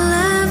think that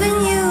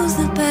loving you's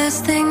the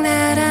best thing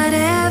that I'd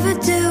ever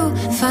do.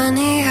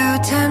 Funny how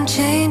time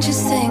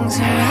changes things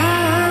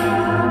around.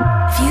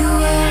 If you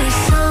were a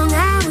song,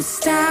 I would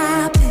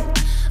stop it.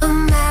 A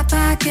map,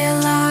 I get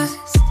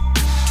lost.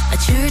 A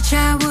church,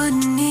 I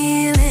wouldn't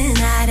kneel in.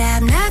 I'd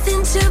have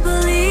nothing to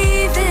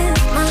believe in.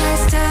 My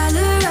last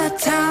dollar, I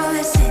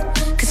toss it.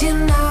 'Cause you're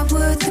not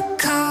worth the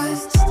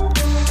cost.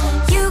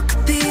 You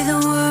could be the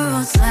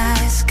world's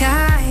last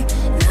guy,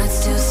 and I'd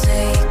still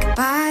say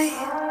goodbye.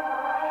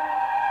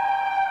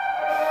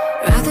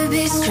 Rather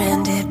be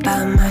stranded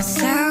by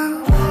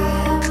myself,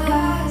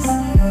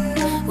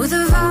 with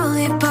a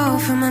volleyball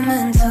for my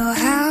mental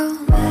health.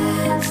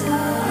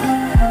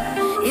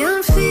 Yeah,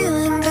 I'm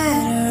feeling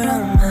better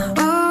on my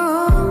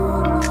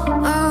own.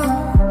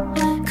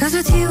 'Cause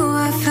with you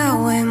I felt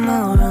way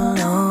more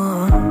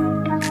alone.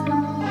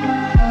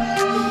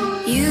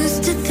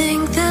 Used to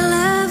think that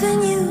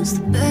loving you's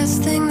the best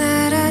thing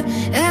that I'd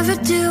ever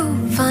do.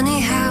 Funny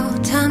how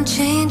time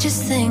changes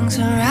things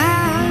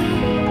around.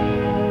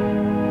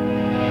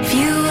 If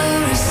you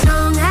were a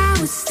song, I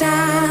would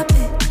stop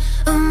it.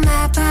 A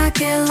map, I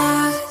get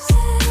lost.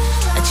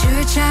 A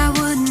church, I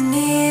wouldn't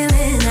kneel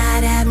in.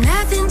 I'd have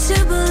nothing to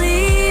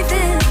believe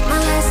in. My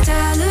last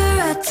dollar,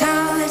 I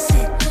toss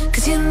it.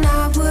 'Cause you're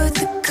not worth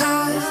the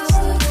cost.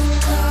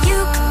 You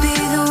could be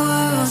the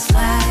world's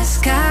last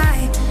guy,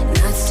 and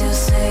I'd still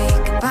say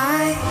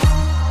goodbye.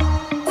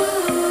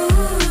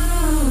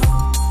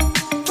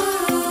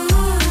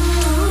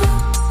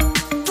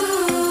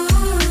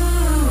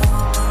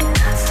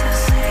 I'd still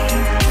say,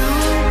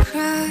 don't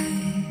cry,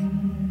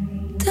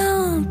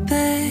 don't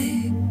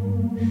beg,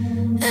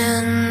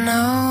 and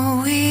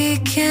no, we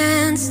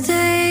can't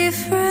stay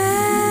friends.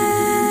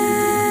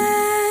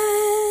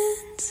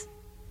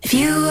 If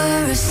you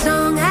were a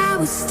song, I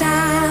would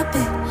stop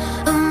it.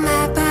 A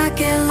map, I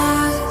get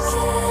lost.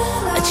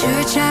 A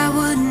church, I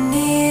wouldn't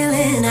kneel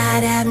in.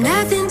 I'd have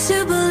nothing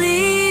to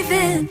believe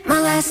in. My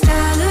last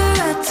dollar,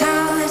 I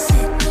toss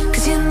it.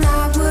 'Cause you're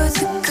not worth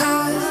the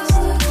cost.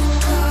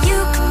 You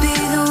could be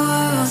the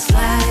world's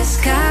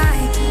last guy,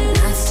 and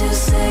I'd still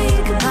say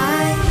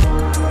goodbye.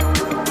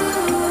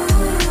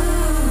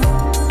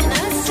 And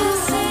I'd still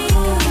say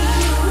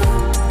goodbye.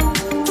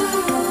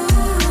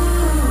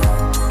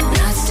 And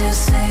I'd still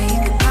say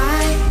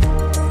goodbye.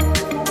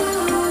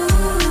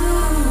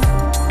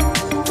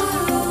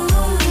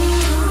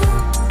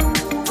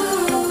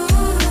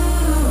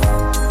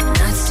 And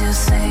I'd still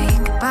say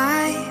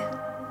goodbye.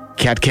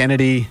 Cat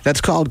Kennedy,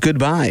 that's called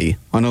Goodbye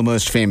on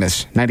Almost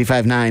Famous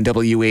 95.9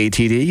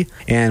 WATD.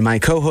 And my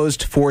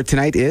co-host for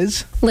tonight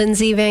is...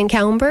 Lindsay Van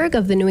Kallenberg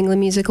of the New England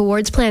Music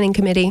Awards Planning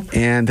Committee.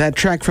 And that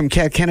track from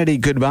Cat Kennedy,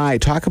 Goodbye.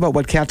 Talk about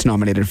what Cat's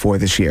nominated for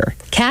this year.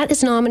 Cat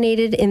is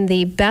nominated in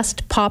the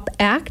Best Pop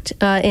Act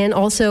and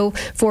also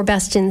for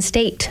Best in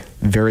State.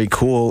 Very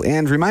cool.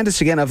 And remind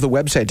us again of the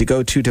website to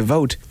go to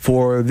vote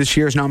for this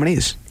year's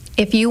nominees.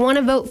 If you want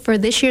to vote for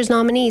this year's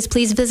nominees,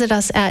 please visit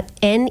us at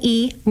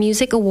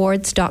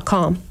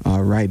nemusicawards.com.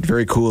 All right,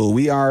 very cool.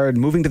 We are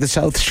moving to the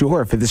South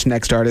Shore for this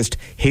next artist,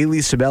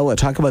 Hayley Sabella.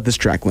 Talk about this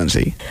track,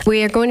 Lindsay.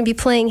 We are going to be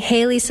playing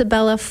Hayley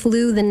Sabella,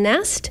 Flew the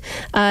Nest.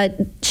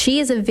 She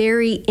is a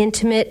very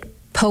intimate,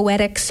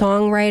 poetic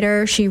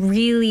songwriter. She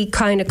really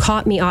kind of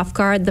caught me off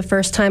guard the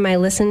first time I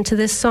listened to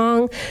this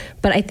song,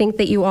 but I think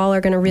that you all are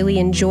going to really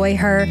enjoy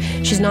her.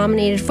 She's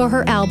nominated for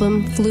her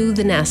album, Flew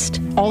the Nest,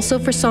 also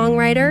for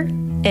songwriter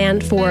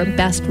and for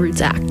Best Roots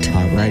Act.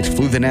 All right,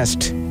 Flew the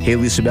Nest,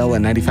 Hayley Sabella,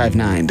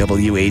 95.9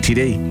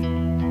 WATD.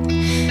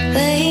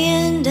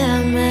 Laying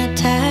down my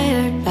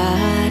tired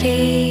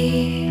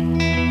body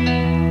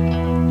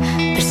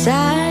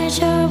beside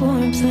your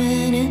warmth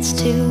when it's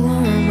too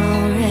warm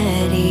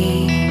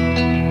already.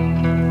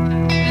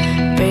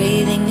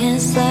 Breathing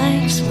is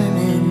like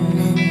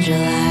swimming in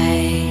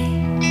July.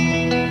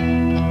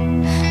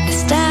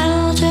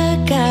 Nostalgia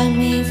got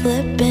me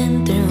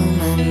flipping through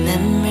my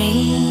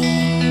memory.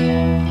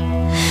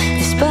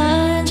 The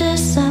sponge of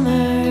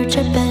summer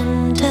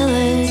dripping till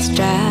it's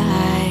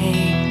dry.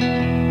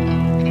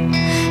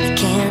 I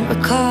can't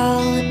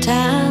recall a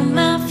time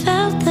I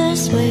felt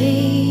this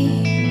way.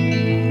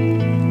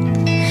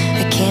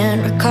 I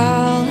can't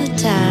recall a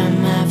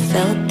time I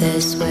felt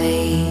this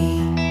way.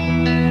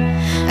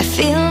 I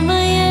feel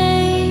my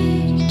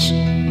age,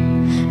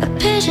 a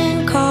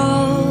pigeon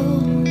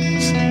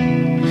calls.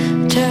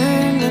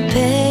 Turn the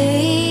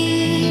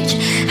page,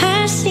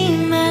 I see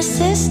my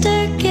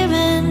sister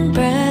giving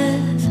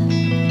breath.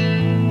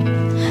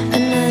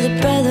 Another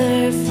brother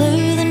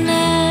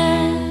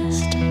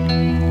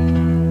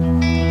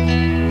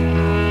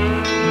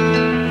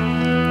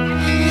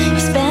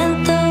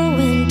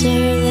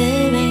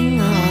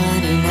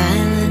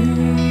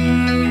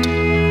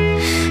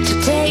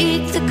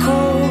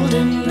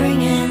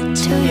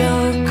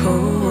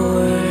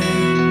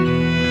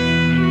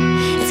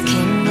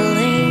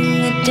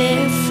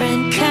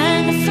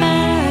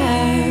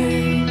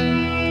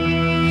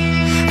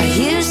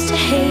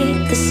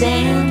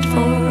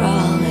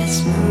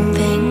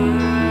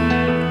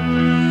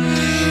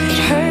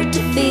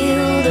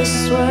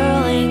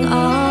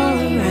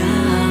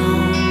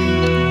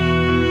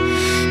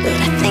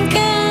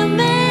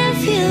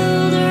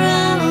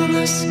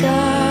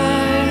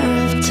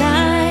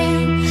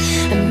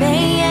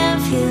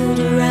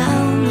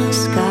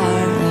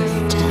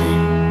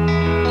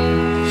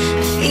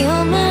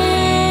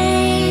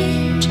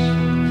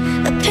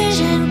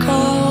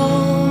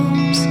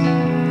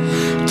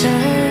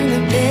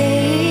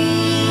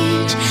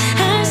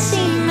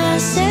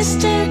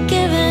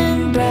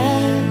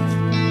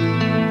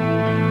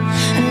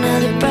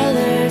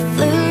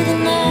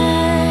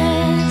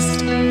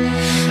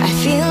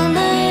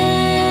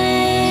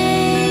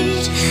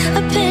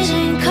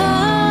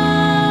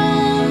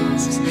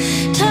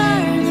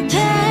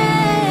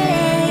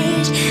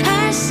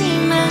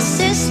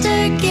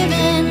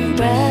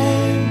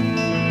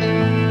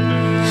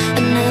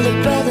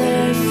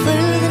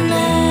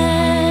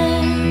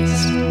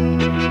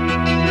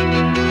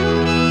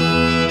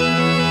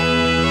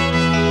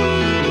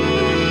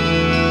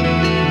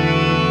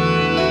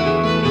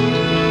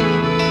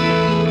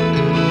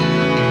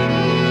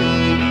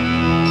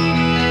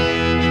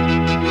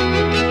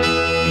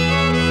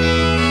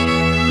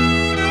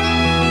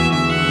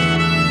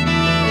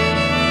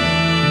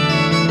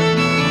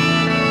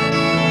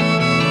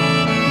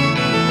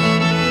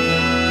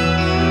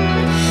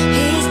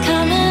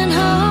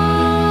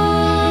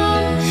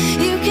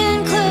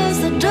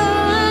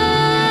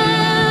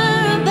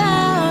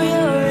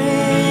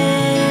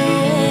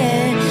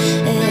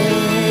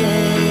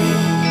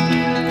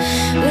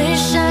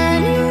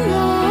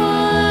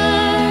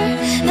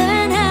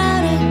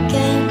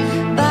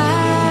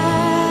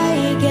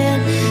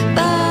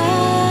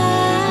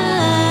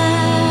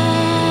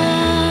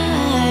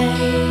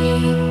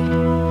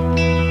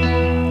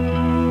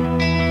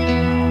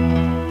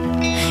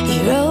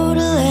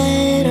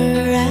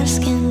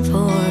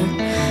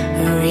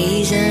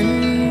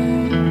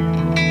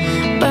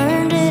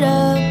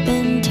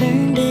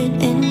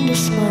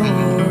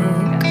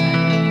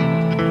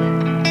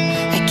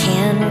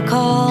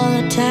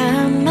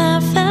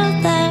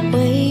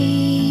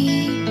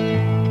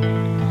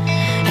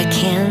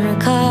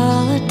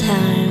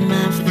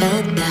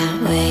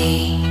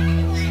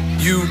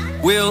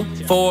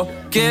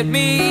let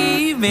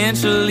me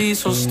eventually.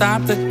 So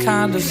stop the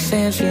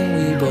condescension.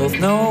 We both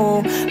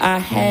know I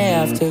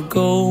have to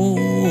go.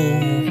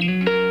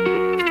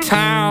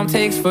 Time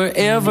takes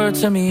forever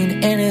to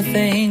mean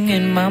anything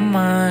in my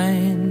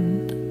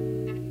mind.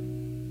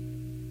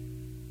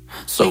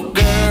 So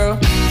girl,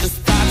 just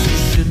thought you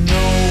should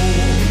know.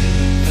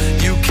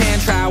 You can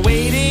try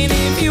waiting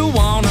if you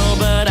wanna,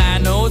 but I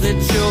know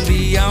that you'll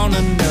be on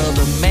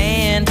another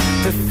man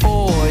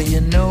before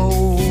you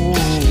know.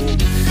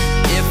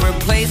 If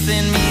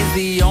replacing me's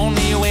the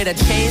only way to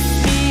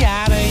chase me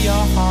out of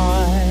your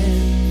heart,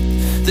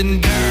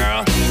 then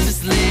girl,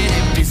 just let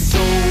it be so.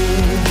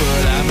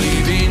 But I'm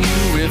leaving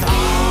you with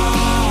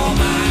all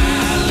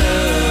my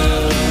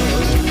love.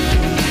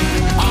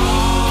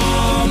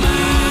 All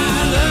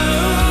my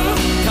love.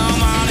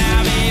 Come on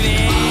now,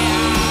 baby.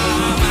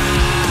 All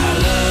my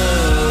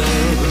love.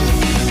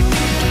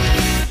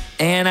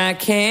 And I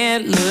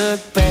can't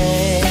look back.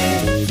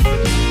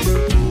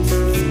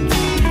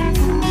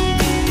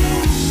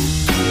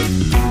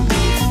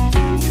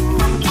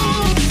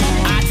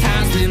 Our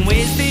time's been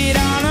wasted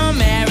on a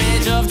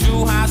marriage of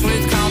two hearts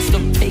with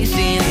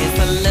constipation. It's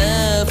the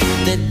love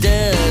that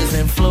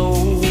doesn't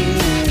flow.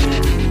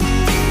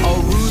 Or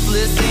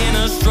ruthless in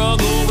a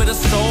struggle with a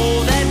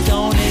soul that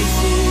don't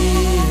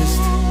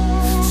exist.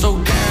 So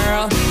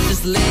girl,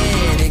 just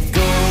let it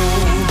go.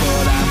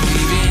 But I'm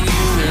leaving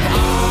you with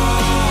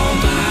all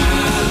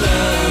my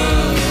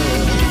love.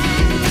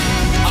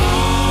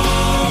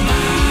 All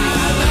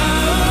my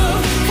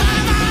love. Come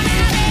on now,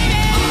 baby.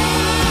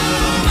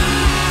 All my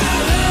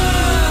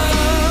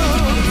love.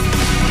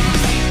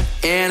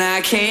 And I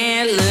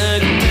can't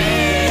look back.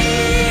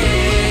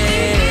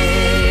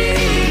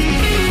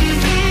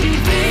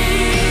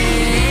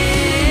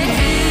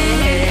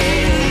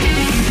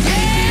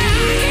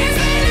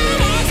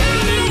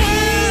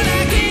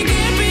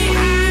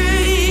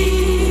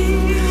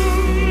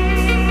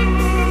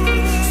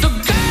 So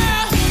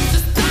girl,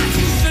 just thought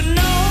you should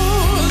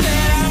know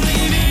that I'm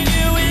leaving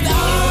you with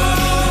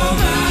all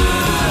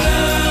my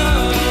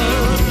love.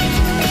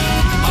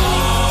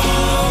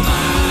 All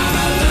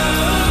my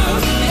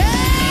love.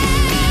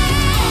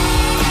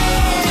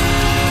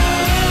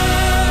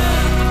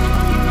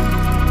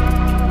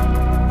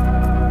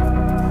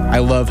 I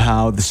love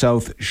how the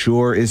South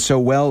Shore is so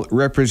well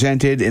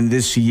represented in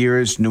this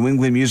year's New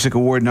England Music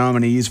Award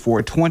nominees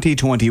for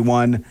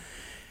 2021.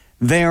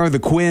 They are the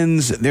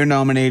Quins. They're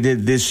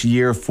nominated this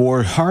year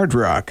for Hard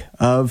Rock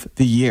of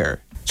the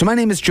Year. So my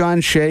name is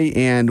John Shea,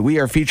 and we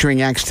are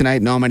featuring acts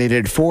tonight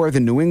nominated for the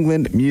New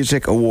England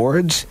Music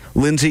Awards.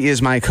 Lindsay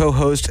is my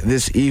co-host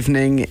this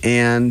evening,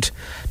 and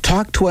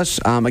talk to us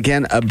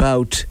again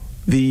about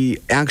the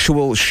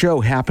actual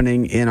show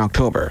happening in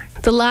October.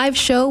 The live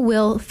show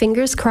will,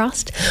 fingers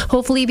crossed,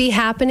 hopefully be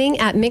happening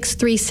at Mix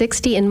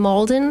 360 in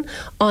Malden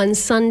on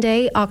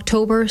Sunday,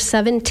 October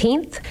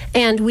 17th.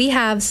 And we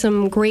have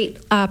some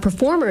great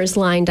performers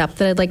lined up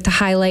that I'd like to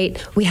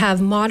highlight. We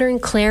have Modern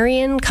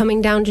Clarion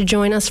coming down to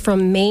join us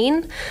from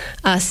Maine,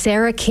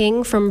 Sarah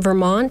King from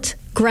Vermont,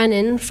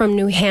 Grennan from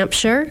New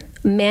Hampshire,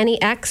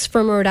 Manny X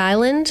from Rhode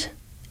Island,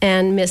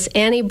 and Miss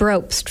Annie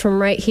Brobst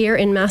from right here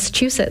in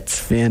Massachusetts.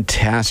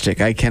 Fantastic.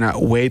 I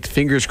cannot wait.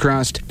 Fingers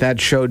crossed that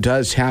show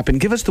does happen.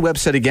 Give us the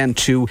website again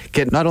to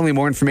get not only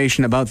more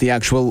information about the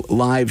actual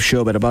live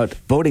show, but about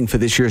voting for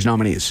this year's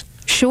nominees.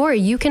 Sure.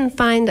 You can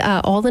find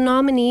all the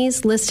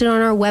nominees listed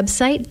on our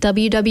website,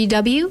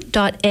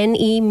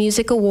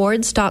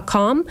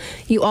 www.nemusicawards.com.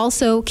 You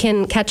also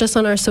can catch us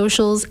on our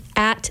socials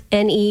at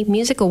NE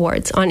Music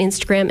Awards on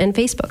Instagram and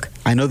Facebook.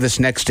 I know this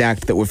next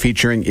act that we're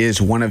featuring is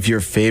one of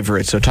your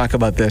favorites, so talk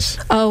about this.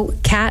 Oh,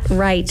 Kat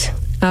Wright.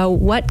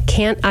 What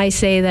can't I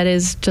say that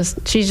is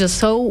just, she's just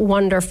so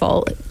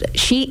wonderful.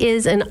 She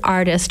is an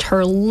artist.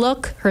 Her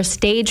look, her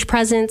stage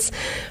presence,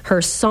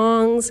 her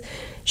songs.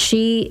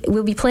 She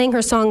will be playing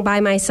her song By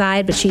My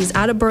Side, but she's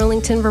out of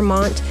Burlington,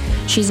 Vermont.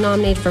 She's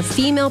nominated for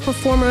Female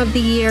Performer of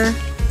the Year,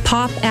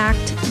 Pop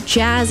Act,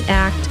 Jazz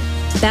Act,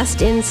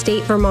 Best in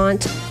State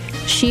Vermont.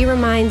 She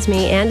reminds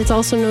me, and it's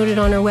also noted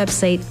on her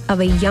website,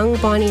 of a young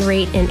Bonnie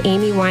Raitt and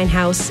Amy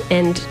Winehouse,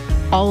 and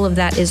all of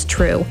that is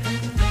true.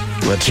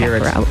 Let's hear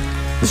it. Check her out.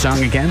 The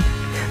song again?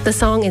 The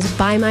song is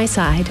By My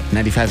Side.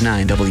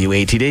 95.9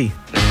 WATD.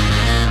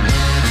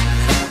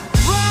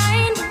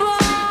 Rainbow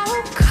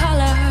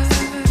colors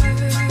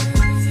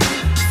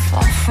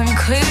fall from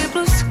clear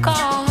blue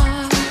skies.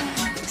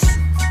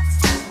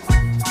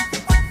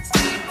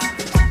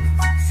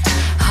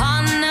 I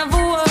never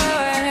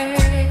worry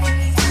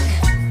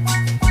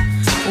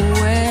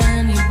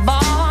when you're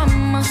by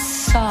my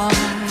side.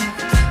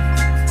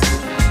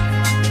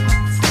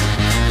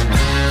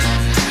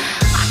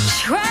 I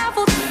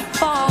traveled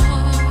far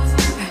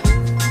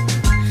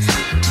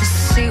to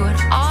see what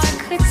I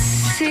could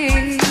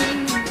see.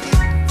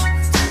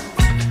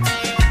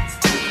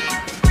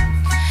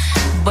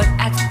 But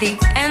at the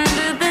end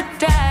of the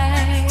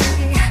day,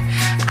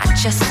 I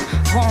just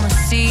wanna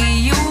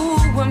see you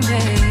and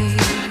me.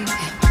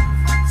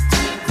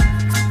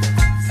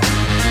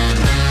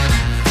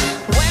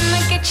 When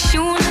I get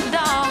you in the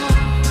dark,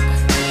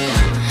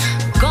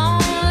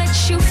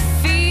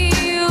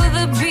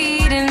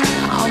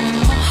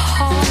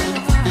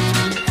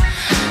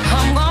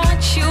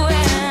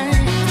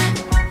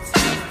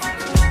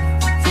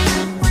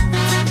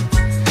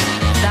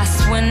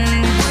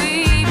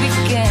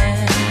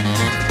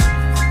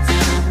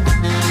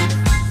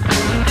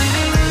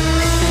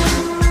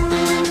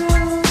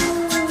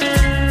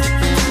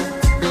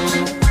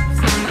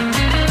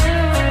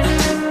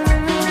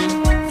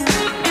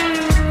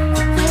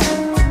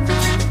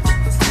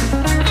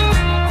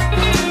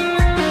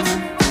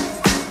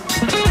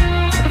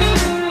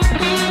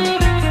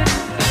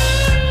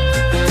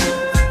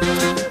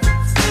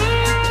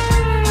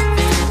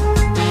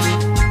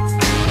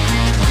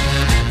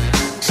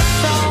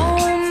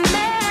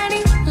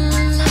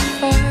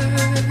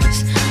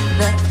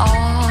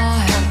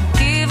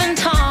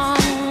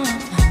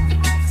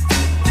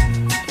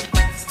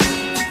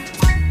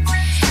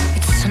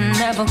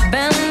 never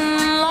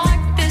been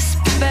like this,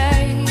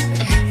 babe.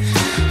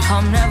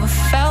 I've never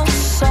felt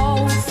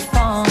so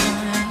fine.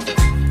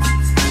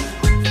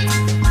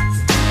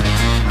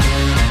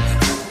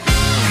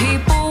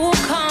 People will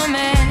come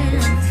in,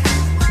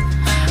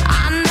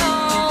 I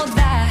know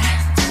that.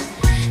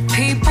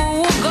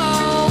 People will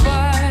go,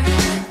 but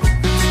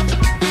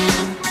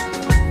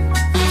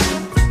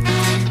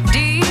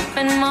deep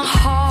in my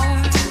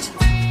heart,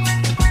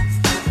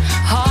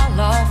 our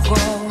love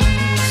grows.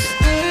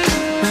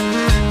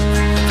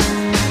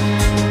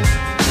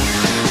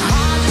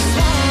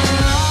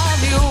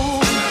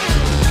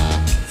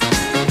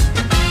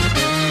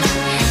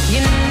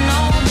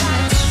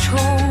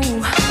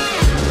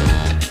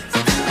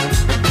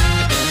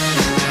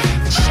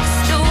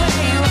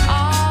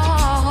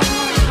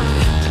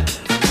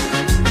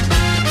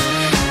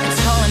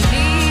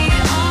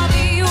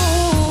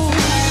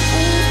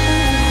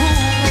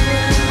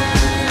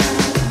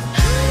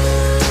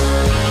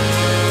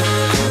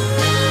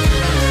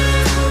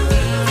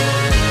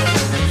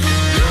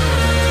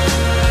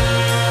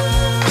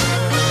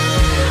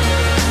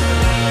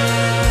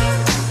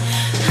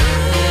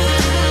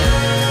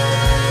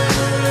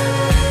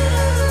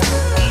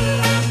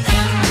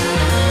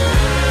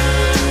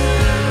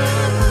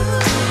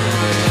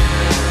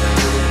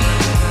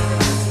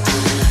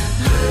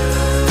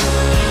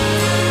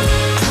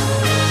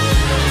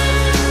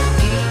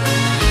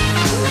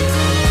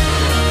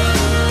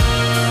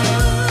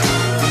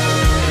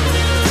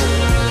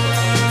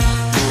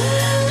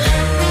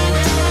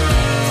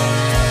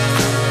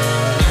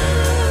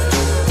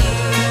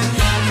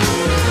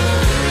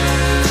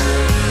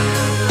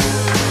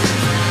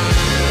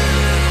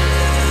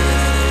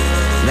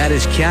 That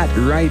is Cat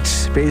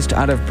Wright, based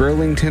out of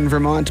Burlington,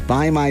 Vermont,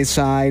 By My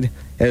Side.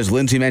 As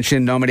Lindsay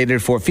mentioned,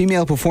 nominated for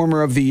Female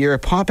Performer of the Year,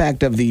 Pop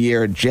Act of the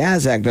Year,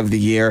 Jazz Act of the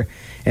Year,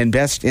 and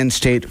Best in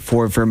State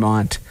for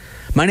Vermont.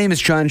 My name is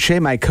John Shea.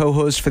 My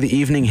co-host for the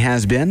evening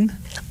has been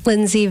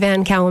Lindsay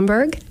Van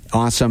Cowenberg.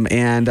 Awesome.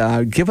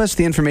 And give us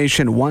the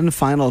information one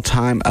final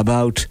time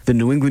about the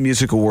New England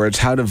Music Awards,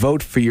 how to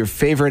vote for your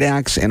favorite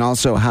acts, and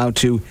also how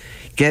to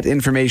get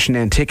information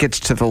and tickets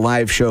to the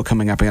live show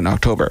coming up in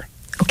October.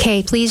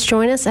 Okay, please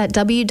join us at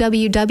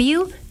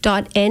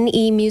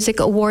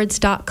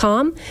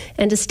www.nemusicawards.com.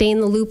 And to stay in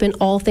the loop in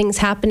all things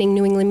happening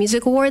New England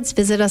Music Awards,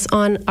 visit us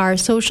on our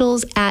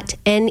socials at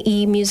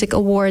NE Music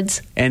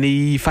Awards.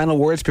 Any final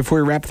words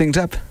before we wrap things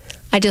up?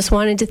 I just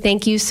wanted to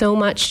thank you so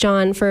much,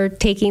 John, for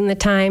taking the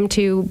time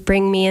to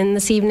bring me in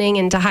this evening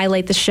and to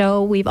highlight the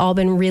show. We've all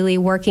been really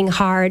working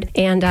hard,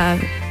 and I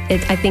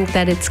think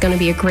that it's going to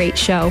be a great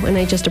show, and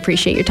I just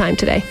appreciate your time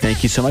today.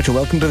 Thank you so much, and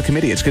welcome to the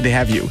committee. It's good to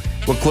have you.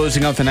 We're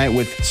closing out the night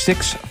with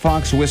Six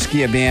Fox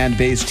Whiskey, a band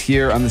based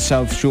here on the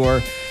South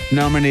Shore,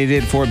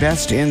 nominated for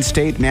Best in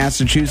State,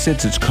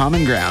 Massachusetts. It's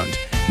Common Ground.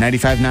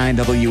 95.9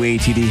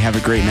 WATD. Have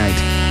a great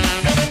night.